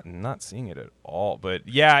 Yeah, I'm not seeing it at all. But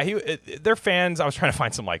yeah, they're fans. I was trying to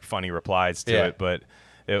find some like funny replies to it, but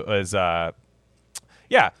it was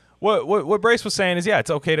What Brace was saying is it's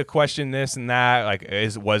okay to question this and that. Like,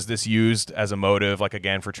 was this used as a motive? Like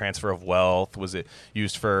again for transfer of wealth? Was it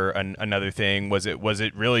used for another thing? Was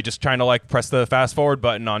it really just trying to like press the fast forward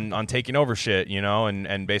button on taking over shit? You know,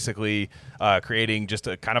 and basically creating just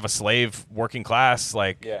a kind of a slave working class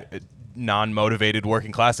non-motivated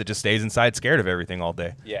working class that just stays inside scared of everything all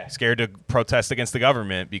day. Yeah. Scared to protest against the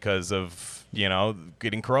government because of, you know,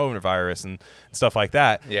 getting coronavirus and stuff like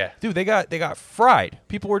that. Yeah. Dude, they got fried.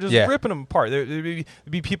 People were just ripping them apart. There'd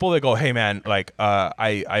be people that go, hey man, like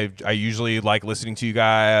I usually like listening to you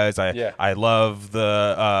guys. I love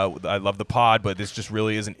the pod, but this just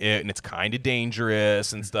really isn't it, and it's kind of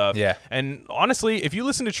dangerous and stuff. Yeah. And honestly, if you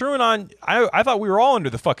listen to TrueAnon, I thought we were all under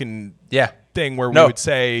the fucking thing where we would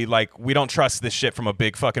say like we don't trust this shit from a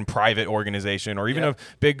big fucking private organization or even a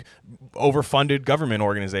big overfunded government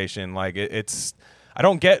organization. Like it's I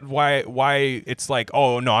don't get why it's like,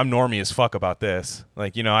 oh no, I'm normie as fuck about this.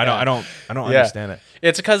 Like, you know, I don't understand it.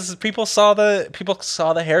 It's because people saw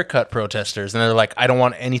the haircut protesters and they're like, I don't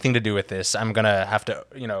want anything to do with this. I'm gonna have to,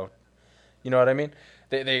 you know what I mean?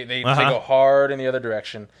 They go hard in the other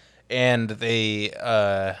direction, and they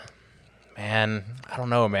man, I don't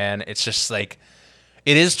know, man. It's just like,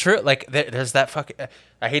 it is true. Like there's that fucking.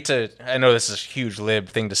 I know this is a huge lib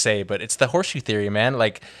thing to say, but it's the horseshoe theory, man.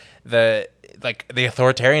 Like the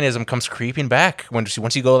authoritarianism comes creeping back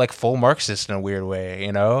once you go like full Marxist in a weird way,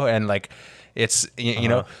 you know, and like it's you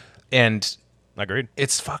know, and agreed.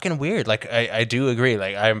 It's fucking weird. Like I do agree.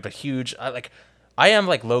 Like I am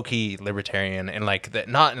like low key libertarian and like that,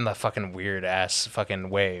 not in the fucking weird ass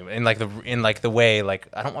fucking way. In the way like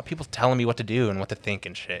I don't want people telling me what to do and what to think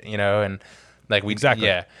and shit, you know, and like exactly.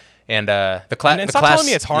 Yeah. And the And the stop class, telling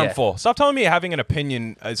me it's harmful. Stop telling me having an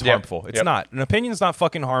opinion is harmful. It's not. An opinion is not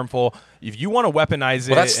fucking harmful. If you want to weaponize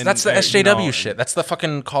it, that's the SJW shit. That's the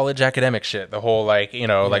fucking college academic shit. The whole like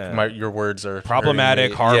your words are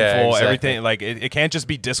problematic, harmful, exactly. everything. Like it can't just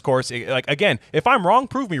be discourse. Like again, if I'm wrong,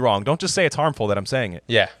 prove me wrong. Don't just say it's harmful that I'm saying it.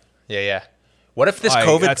 Yeah. What if this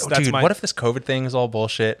COVID, what if this COVID thing is all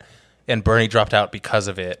bullshit and Bernie dropped out because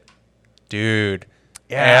of it, dude?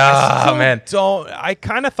 Yeah, man. I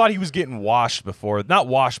kind of thought he was getting washed before. Not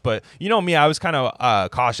washed, but you know me, I was kind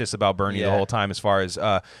of cautious about Bernie the whole time as far as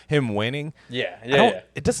him winning.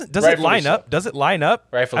 It doesn't. Does it line up? Does it line up?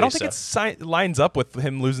 Rightfully I don't think it lines up with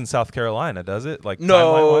him losing South Carolina, does it? Like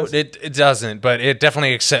no, it doesn't. But it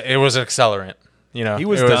definitely it was an accelerant. You know, he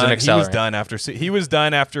was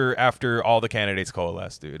done after all the candidates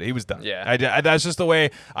coalesced, dude. He was done. Yeah, that's just the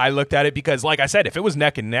way I looked at it because, like I said, if it was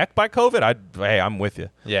neck and neck by COVID, I'm with you.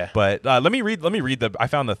 Yeah. But let me read I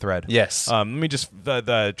found the thread. Yes. Let me just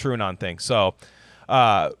the TrueAnon thing. So,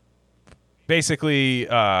 basically,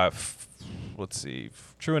 let's see,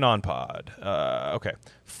 TrueAnon pod. Okay.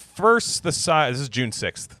 First, this is June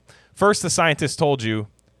 6th. First, the scientists told you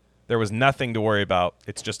there was nothing to worry about.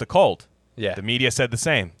 It's just a cold. Yeah. The media said the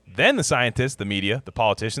same. Then the scientists, the media, the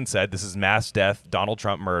politicians said this is mass death, Donald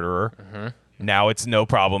Trump murderer. Mm-hmm. Now it's no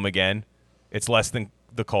problem again. It's less than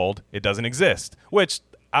the cold. It doesn't exist. Which,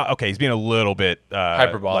 okay, he's being a little bit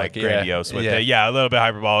hyperbolic, like grandiose with it. Yeah, a little bit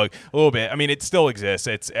hyperbolic, a little bit. I mean, it still exists.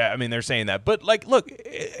 They're saying that. But, like, look,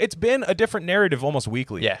 it's been a different narrative almost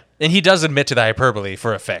weekly. Yeah. And he does admit to the hyperbole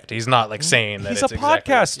for effect. He's not, like, saying that he's it's a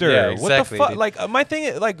podcaster. Yeah, exactly, what the fuck? Like, my thing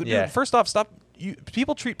is, like, dude, first off, stop.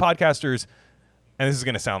 People treat podcasters, and this is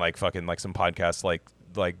gonna sound like fucking like some podcasts like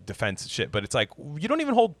defense shit, but it's like you don't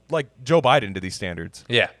even hold like Joe Biden to these standards.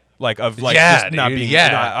 Yeah. Like of like just not being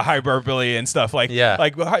not a hyperbole and stuff. Like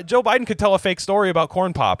like Joe Biden could tell a fake story about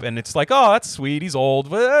corn pop, and it's like, oh, that's sweet. He's old.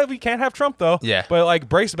 But, we can't have Trump though. Yeah. But like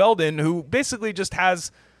Brace Belden, who basically just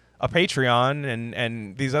has a Patreon,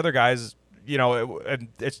 and these other guys, you know,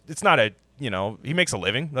 it's not a. You know, he makes a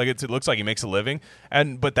living. Like it looks like he makes a living,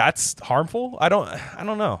 but that's harmful. I don't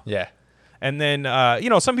know. Yeah. And then you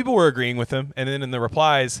know, some people were agreeing with him, and then in the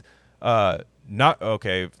replies, not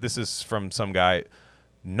okay. This is from some guy,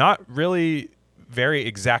 not really very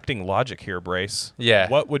exacting logic here, Brace. Yeah.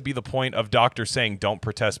 What would be the point of doctors saying don't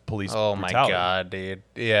protest police brutality? My god, dude.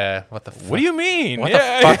 Yeah. What the fuck? What do you mean? What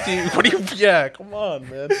the fuck do you what do you yeah, come on,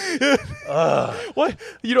 man. What?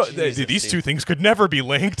 You know, these two things could never be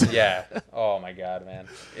linked. Yeah. Oh my god, man.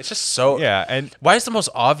 It's just so and why is the most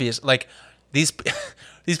obvious like these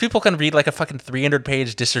people can read like a fucking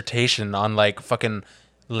 300-page dissertation on like fucking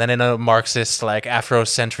Lenin-Marxist like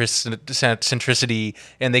Afrocentricity,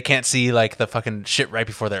 and they can't see like the fucking shit right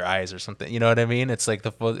before their eyes or something. You know what I mean? It's like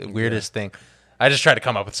the weirdest thing. I just try to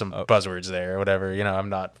come up with some buzzwords there or whatever. You know, I'm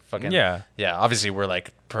not fucking obviously we're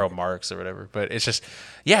like pro Marx or whatever, but it's just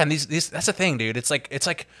and these that's the thing, dude. It's kind of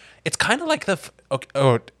like it's kind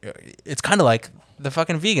of like the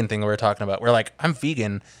fucking vegan thing we were talking about. We're like, I'm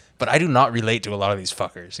vegan, but I do not relate to a lot of these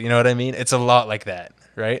fuckers. You know what I mean? It's a lot like that,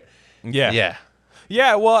 right? Yeah.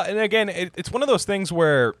 Yeah, well, and again, it's one of those things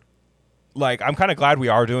where, like, I'm kind of glad we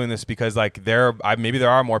are doing this because, like, maybe there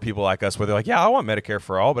are more people like us where they're like, yeah, I want Medicare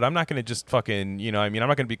for all, but I'm not going to just fucking, you know what I mean? I'm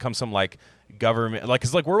not going to become some, like, government, like,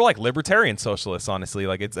 because, like, we're, like, libertarian socialists, honestly.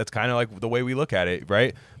 Like, it's kind of, like, the way we look at it,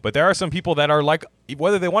 right? But there are some people that are, like,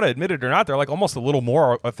 whether they want to admit it or not, they're, like, almost a little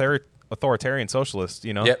more authoritarian socialists,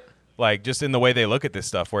 you know? Yep. Like, just in the way they look at this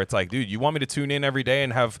stuff where it's like, dude, you want me to tune in every day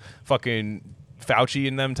and have fucking Fauci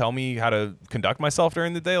and them tell me how to conduct myself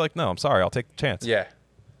during the day? Like, no, I'm sorry, I'll take the chance. Yeah.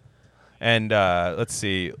 And let's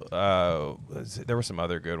see, there were some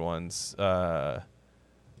other good ones. Man,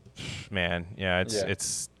 yeah,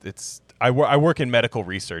 it's. I work in medical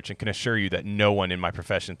research and can assure you that no one in my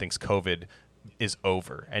profession thinks COVID is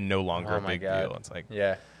over and no longer a big deal. It's like,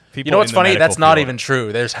 you know what's funny? That's not even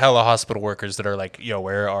true. There's hella hospital workers that are like, yo,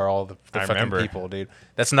 where are all the fucking people, dude?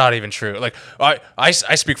 That's not even true. Like, I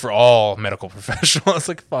speak for all medical professionals.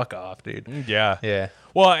 Like, fuck off, dude. Yeah. Yeah.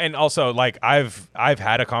 Well, and also, like, I've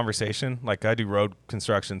had a conversation. Like, I do road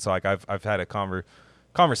construction, so like I've had a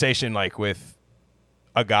conversation like with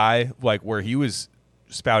a guy like where he was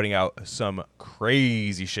spouting out some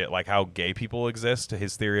crazy shit, like how gay people exist,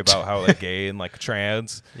 his theory about how like gay and like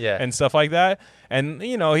trans and stuff like that. And,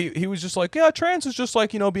 you know, he was just like, yeah, trans is just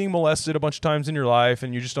like, you know, being molested a bunch of times in your life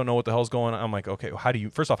and you just don't know what the hell's going on. I'm like, okay,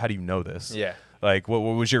 first off, how do you know this? Yeah. Like, what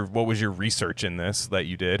was your research in this that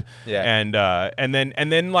you did? Yeah. And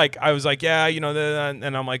then like I was like, yeah, you know,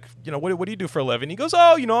 and I'm like, you know, what do you do for a living? He goes,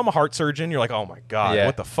 oh, you know, I'm a heart surgeon. You're like, oh my god,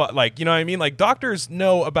 what the fuck? Like, you know what I mean? Like, doctors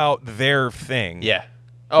know about their thing. Yeah.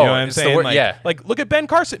 Oh, you know what I'm it's the saying? wor- like, yeah. like look at Ben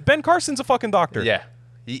Carson. Ben Carson's a fucking doctor. Yeah.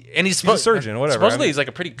 And he's a surgeon, whatever. Supposedly, I mean- he's like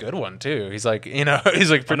a pretty good one too. He's like, he's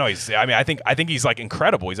like, I know he's. I mean, I think he's like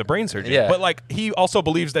incredible. He's a brain surgeon. Yeah. But like, he also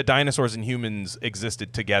believes that dinosaurs and humans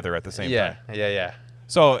existed together at the same time. yeah.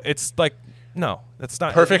 So it's like, no, that's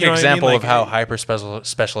not Perfect you know what I mean? example Like, of how hyper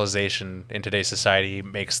specialization in today's society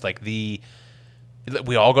makes like we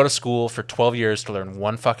all go to school for 12 years to learn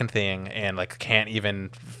one fucking thing and like can't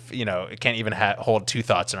even hold two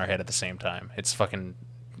thoughts in our head at the same time. It's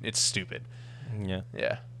stupid. Yeah.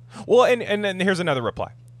 Yeah. Well, and then here's another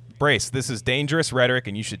reply. Brace, this is dangerous rhetoric,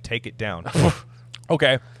 and you should take it down.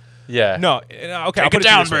 Okay. Yeah. No. Okay. I'll Take put it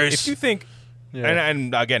down, this way. Brace. If you think, Yeah.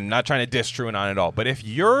 and again, not trying to diss Truanon at all, but if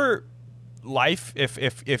your life,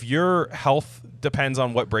 if your health depends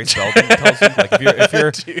on what Brace Belden tells you, like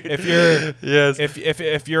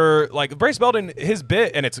if you're like Brace Belden, his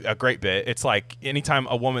bit, and it's a great bit. It's like anytime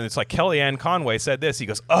a woman, it's like Kellyanne Conway said this, he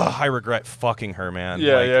goes, "Oh, I regret fucking her, man."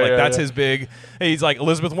 That's his big. He's like,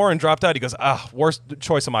 Elizabeth Warren dropped out. He goes, worst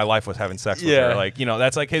choice of my life was having sex with her. Like,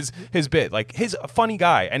 that's like his bit. Like, he's a funny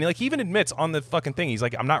guy, and like he even admits on the fucking thing, he's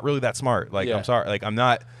like, I'm not really that smart. Like, I'm sorry. Like, I'm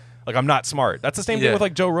not smart. That's the same thing with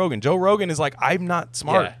like Joe Rogan. Joe Rogan is like, I'm not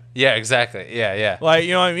smart. Yeah, exactly. Yeah. Like,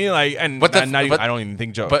 you know what I mean? Like, I don't even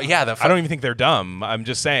think Joe. But yeah, I don't even think they're dumb. I'm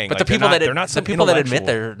just saying. But like, the people that admit intellectual.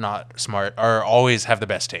 they're not smart are always have the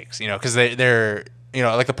best takes, because they're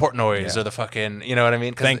like the Portnoys or the fucking, you know what I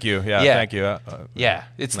mean? Thank you. Yeah. Thank you.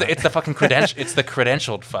 It's the fucking it's the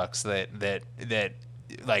credentialed fucks that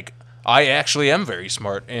like, I actually am very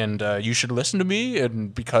smart, and you should listen to me,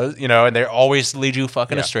 and because and they always lead you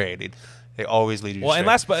fucking astray, dude. They always lead you. Well,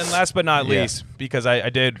 astray. and last but not least, because I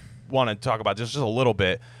did want to talk about just a little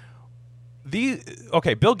bit.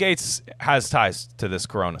 Bill Gates has ties to this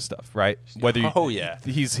Corona stuff, right? He's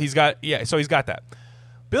got that.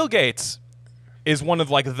 Bill Gates is one of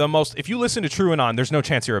like the most. If you listen to Truanon, there's no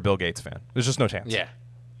chance you're a Bill Gates fan. There's just no chance. Yeah,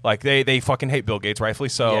 like they fucking hate Bill Gates, rightfully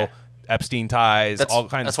so. Yeah. Epstein ties, all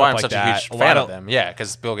kinds of stuff like that. That's why I'm such a huge fan of them. Yeah,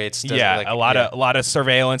 because Bill Gates does a lot of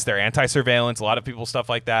surveillance. They're anti-surveillance. A lot of people stuff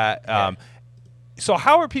like that. Yeah. So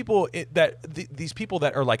how are people these people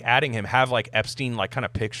that are like adding him have like Epstein like kind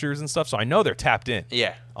of pictures and stuff? So I know they're tapped in.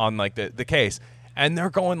 Yeah. On like the case, and they're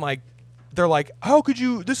going like, how could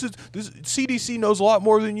you? This CDC knows a lot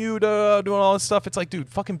more than you doing all this stuff. It's like, dude,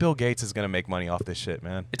 fucking Bill Gates is gonna make money off this shit,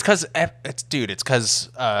 man. It's because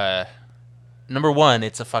number one,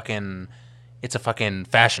 it's a fucking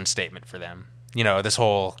fashion statement for them. This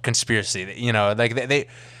whole conspiracy. Like they.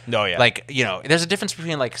 No, yeah. Like there's a difference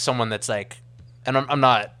between like someone that's like, and I'm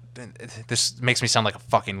not. This makes me sound like a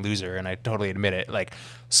fucking loser, and I totally admit it. Like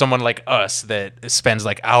someone like us that spends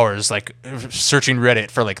like hours like searching Reddit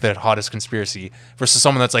for like the hottest conspiracy, versus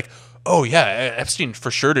someone that's like, oh yeah, Epstein for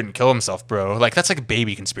sure didn't kill himself, bro. Like that's like a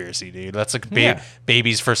baby conspiracy, dude. That's like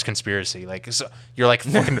baby's first conspiracy. Like so you're like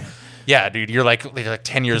fucking. Yeah, dude, you're like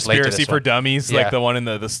 10 years late to this Conspiracy for one. Dummies, Yeah. like the one in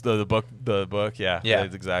the book. Yeah,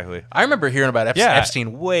 exactly. I remember hearing about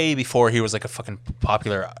Epstein way before he was like a fucking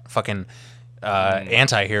popular fucking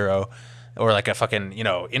anti-hero or like a fucking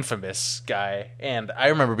infamous guy. And I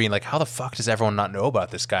remember being like, how the fuck does everyone not know about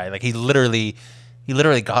this guy? Like he literally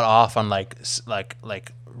got off on like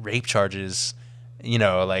rape charges,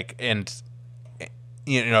 and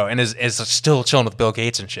is still chilling with Bill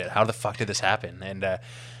Gates and shit. How the fuck did this happen?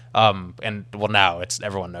 And well, now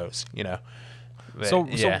everyone knows, But, so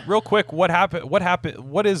real quick, what happened?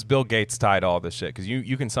 What is Bill Gates tied to all this shit? Because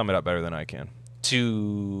you can sum it up better than I can.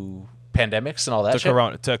 To pandemics and all that to shit?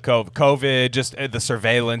 Corona, to COVID, just the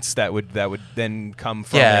surveillance that would then come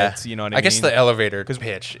from it. You know what I mean? I guess the elevator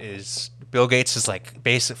pitch is Bill Gates is like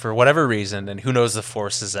basic for whatever reason, and who knows the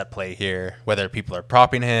forces at play here, whether people are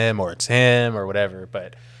propping him or it's him or whatever.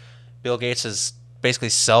 But Bill Gates is basically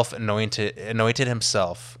anointed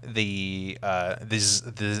himself the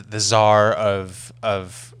czar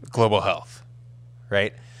of global health,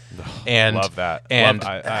 right? And love that. And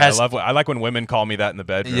I like when women call me that in the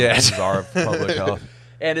bedroom. Yeah. The czar of public health.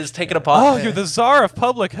 And is taken upon. You're the czar of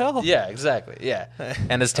public health. Yeah, exactly. Yeah,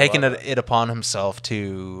 and has taken it upon himself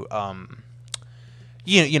to,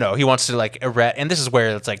 he wants to like and this is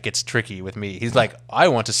where it's like gets tricky with me. He's like, I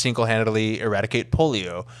want to single-handedly eradicate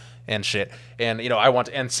polio and shit, and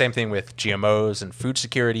and same thing with GMOs and food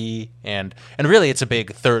security, and really it's a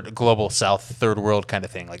big global South third world kind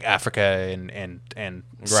of thing, like Africa and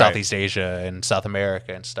Southeast Asia and South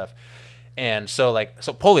America and stuff. And so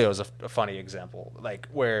polio is a funny example, like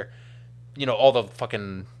where, all the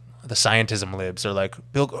fucking the scientism libs are like,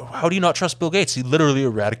 Bill, how do you not trust Bill Gates? He literally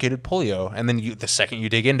eradicated polio. And then the second you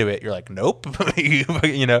dig into it, you're like, nope,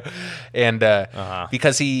 and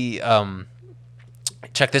because he,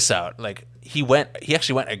 check this out. Like he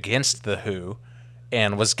actually went against the WHO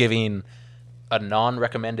and was giving a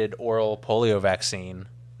non-recommended oral polio vaccine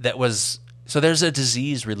that was. So there's a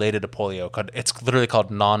disease related to polio it's literally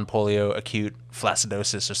called non-polio acute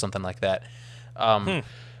flaccidosis or something like that,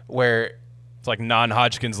 where it's like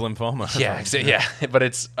non-Hodgkin's lymphoma. Yeah, but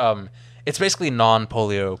it's basically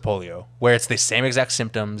non-polio, where it's the same exact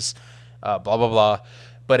symptoms, blah blah blah,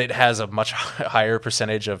 but it has a much higher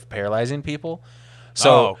percentage of paralyzing people.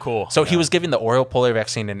 So cool. So he was giving the oral polio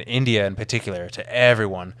vaccine in India in particular to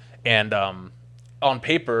everyone, and on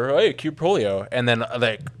paper, hey, cure polio, and then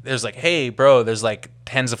there's like, hey, bro, there's like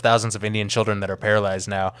tens of thousands of Indian children that are paralyzed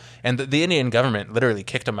now, and the Indian government literally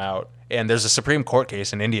kicked him out, and there's a Supreme Court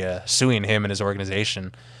case in India suing him and his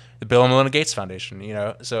organization, the Bill and Melinda Gates Foundation,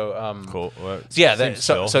 so cool. Well, yeah,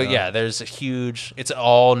 there's a huge, it's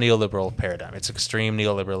all neoliberal paradigm, it's extreme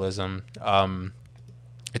neoliberalism,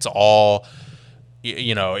 it's all,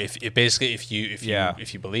 if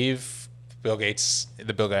you believe Bill Gates,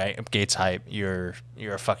 the Bill Gates hype, you're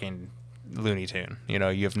a fucking Looney Tune. You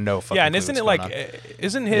have no fucking. Yeah, and isn't it like,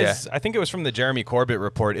 isn't his? Yeah. I think it was from the Jeremy Corbett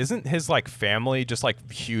report. Isn't his like family just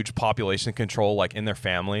like huge population control like in their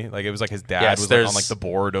family? Like it was like his dad was like on like the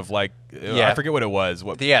board of like I forget what it was.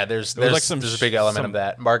 There's a big element of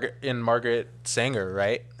that. Margaret Sanger,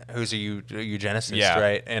 right? Who's a eugenicist,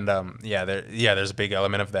 right? And there's a big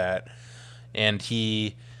element of that. And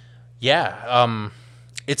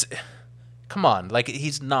it's. Come on, like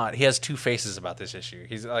he has two faces about this issue.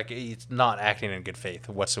 He's not acting in good faith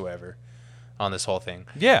whatsoever on this whole thing.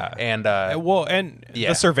 Yeah. And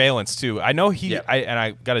the surveillance too. I know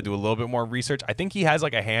I got to do a little bit more research. I think he has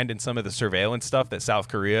like a hand in some of the surveillance stuff that South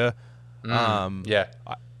Korea now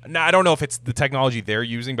I don't know if it's the technology they're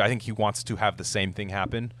using, but I think he wants to have the same thing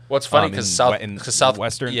happen. Well, it's funny because South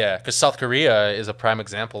Korea is a prime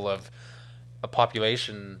example of a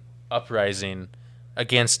population uprising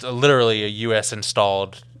against literally a U.S.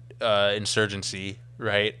 installed insurgency,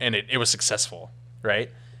 right? And it was successful, right?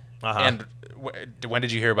 And when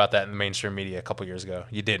did you hear about that in the mainstream media a couple years ago?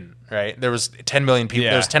 You didn't, right? There was 10 million people.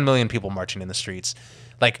 There was 10 million people marching in the streets.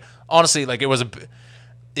 Like honestly, like it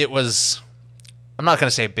was. I'm not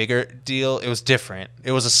gonna say a bigger deal. It was different.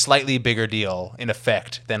 It was a slightly bigger deal in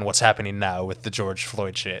effect than what's happening now with the George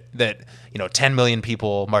Floyd shit. That 10 million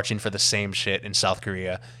people marching for the same shit in South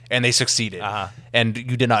Korea, and they succeeded. And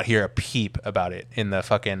you did not hear a peep about it in the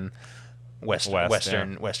fucking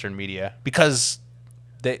Western media because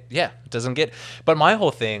it doesn't get. But my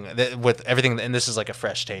whole thing with everything, and this is like a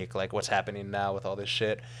fresh take, like what's happening now with all this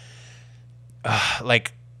shit,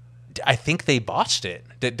 I think they botched it.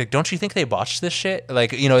 Don't you think they botched this shit?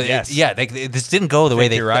 Like yes. This didn't go the way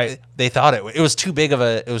they thought it. It was too big of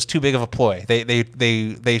a ploy.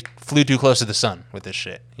 They flew too close to the sun with this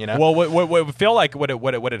shit. Well, what feel like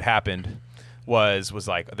what had happened was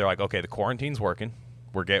like they're like, okay, the quarantine's working.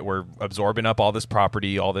 We're absorbing up all this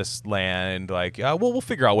property, all this land. Like, we'll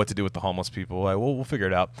figure out what to do with the homeless people. Like, we'll figure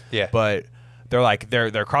it out. Yeah, but. They're like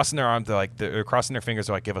they're crossing their arms. They're crossing their fingers.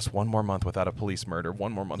 They're like, give us one more month without a police murder.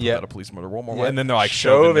 One more month without a police murder. One more, and then they're like,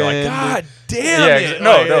 Chauvin. They're like, God damn it!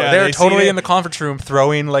 No, they're totally in the conference room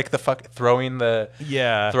throwing the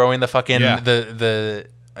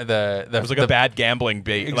it was like a bad gambling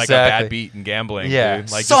bait, exactly. like a bad beat in gambling. Yeah,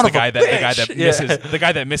 dude. Like son just of the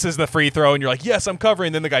guy that misses the free throw, and you're like, yes, I'm covering.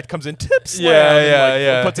 And then the guy comes in, tips,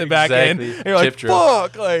 puts it back in. And you're like,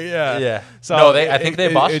 fuck, yeah. So no, I think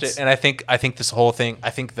they botched it, and I think this whole thing,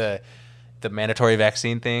 I think the mandatory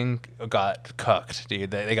vaccine thing got cucked,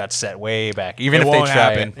 dude. They got set way back. Even if they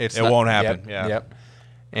try it won't happen. Yep.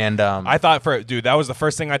 And I thought that was the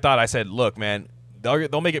first thing I thought. I said, look, man,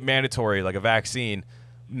 they'll make it mandatory, like a vaccine.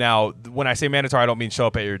 Now, when I say mandatory, I don't mean show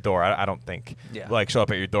up at your door. I don't think like show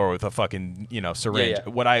up at your door with a fucking syringe. Yeah.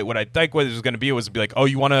 What I think what it was going to be was be like, oh,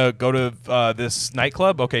 you want to go to this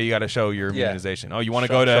nightclub? Okay, you got to show your immunization. Oh, you want to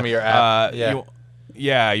go to show me your app.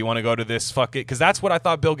 you want to go to this because that's what I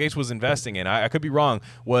thought Bill Gates was investing in. I could be wrong.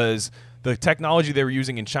 Was the technology they were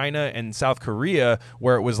using in China and South Korea,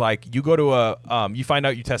 where it was like you go to you find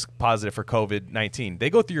out you test positive for COVID-19. They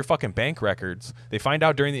go through your fucking bank records. They find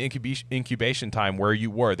out during the incubation time where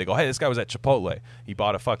you were. They go, hey, this guy was at Chipotle. He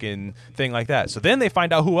bought a fucking thing like that. So then they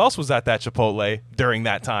find out who else was at that Chipotle during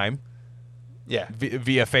that time. Yeah,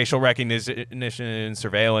 via facial recognition,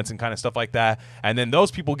 surveillance, and kind of stuff like that. And then those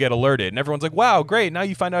people get alerted, and everyone's like, wow, great, now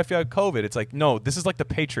you find out if you have COVID. It's like, no, this is like the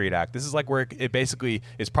Patriot Act. This is like where it basically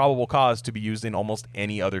is probable cause to be used in almost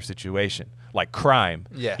any other situation, like crime.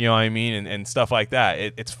 Yeah. You know what I mean? And stuff like that.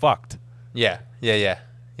 It's fucked. Yeah.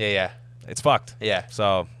 It's fucked. Yeah.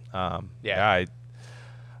 So,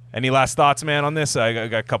 Any last thoughts, man, on this? I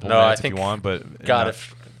got a couple minutes if you want, but God,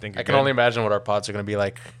 I can only imagine what our pods are going to be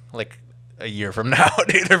like a year from now,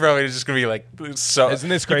 dude. They're probably just gonna be like, so. Isn't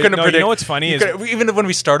this crazy? No, you know what's funny is even when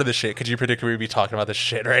we started the shit, could you predict we'd be talking about this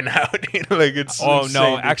shit right now, dude? Like it's. Oh insane,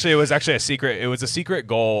 no! dude. Actually, it was actually a secret. It was a secret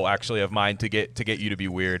goal, actually, of mine to get you to be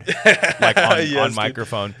weird, like on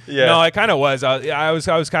microphone. Yeah. No, it kind of was. I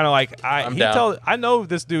was kind of like, I know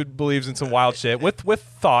this dude believes in some wild shit with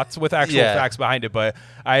thoughts, with actual facts behind it, but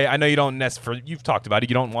I know you don't necessarily. You've talked about it.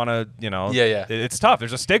 You don't want to, Yeah. It's tough.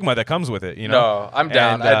 There's a stigma that comes with it. No, I'm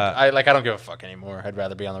down. And, I don't give a fuck anymore. I'd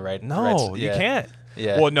rather be on the right. No, you can't.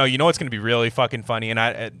 Yeah. Well, no, you know what's going to be really fucking funny,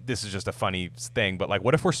 and this is just a funny thing, but like,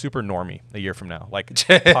 what if we're super normie a year from now? Like,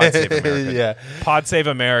 Pod Save America. Pod Save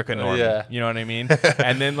America normie. Yeah. You know what I mean?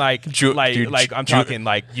 And then like, I'm talking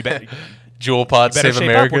like, you bet. Jewel Pod Save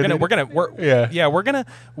America. We're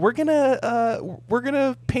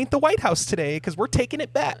gonna paint the White House today because we're taking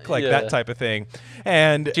it back, like that type of thing.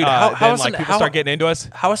 And dude, how people start getting into us.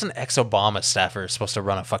 How is an ex-Obama staffer supposed to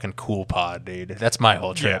run a fucking cool pod, dude? That's my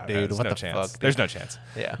whole trip, dude. What the fuck? Dude? There's no chance.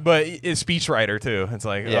 Yeah, but it's speechwriter too. It's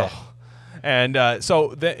like, And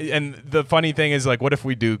the funny thing is, like, what if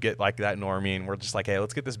we do get like that normie and we're just like, hey,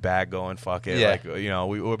 let's get this bag going, fuck it. Like,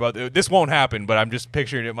 we're about this won't happen, but I'm just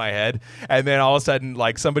picturing it in my head. And then all of a sudden,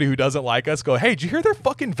 like, somebody who doesn't like us go, hey, did you hear their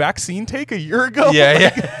fucking vaccine take a year ago? Yeah,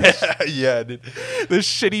 dude. This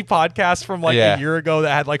shitty podcast from like a year ago that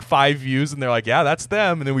had like 5 views, and they're like, yeah, that's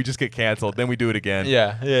them. And then we just get canceled. Then we do it again.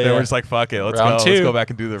 Then we're just like, fuck it, let's go back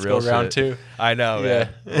and do the real shit. Round 2. I know, man.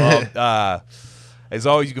 Well, as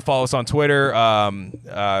always, you can follow us on Twitter.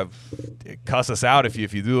 Cuss us out if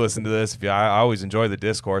you do listen to this. I always enjoy the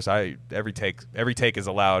discourse. Every take is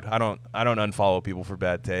allowed. I don't unfollow people for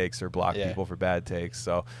bad takes or block people for bad takes.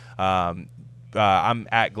 So I'm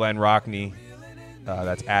at Glenn Rockney.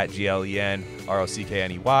 That's at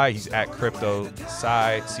GLENROCKNEY. He's at Crypto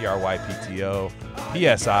Psy, CRYPTO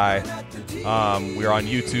PSI. We're on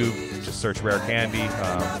YouTube. Just search Rare Candy.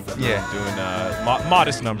 Doing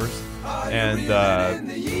modest numbers. And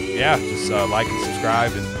just like and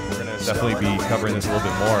subscribe, and we're gonna definitely be covering this a little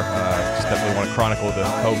bit more. Just definitely want to chronicle the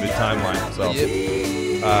COVID timeline. So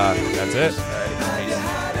that's it.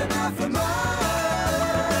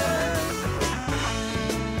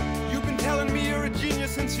 You've been telling me you're a genius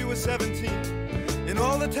since you were 17. In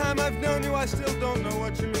all the time I've known you, I still don't know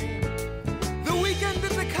what you mean. The weekend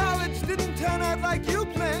at the college didn't turn out like you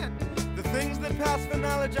planned. The things that pass for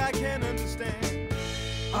knowledge I can't understand.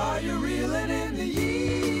 Are you reeling in the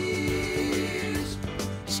years,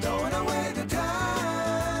 stowing away the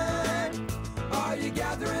time? Are you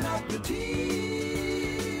gathering up the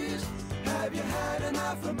tears? Have you had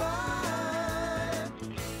enough of mine?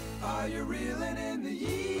 Are you reeling in the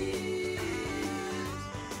years,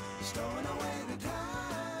 stowing away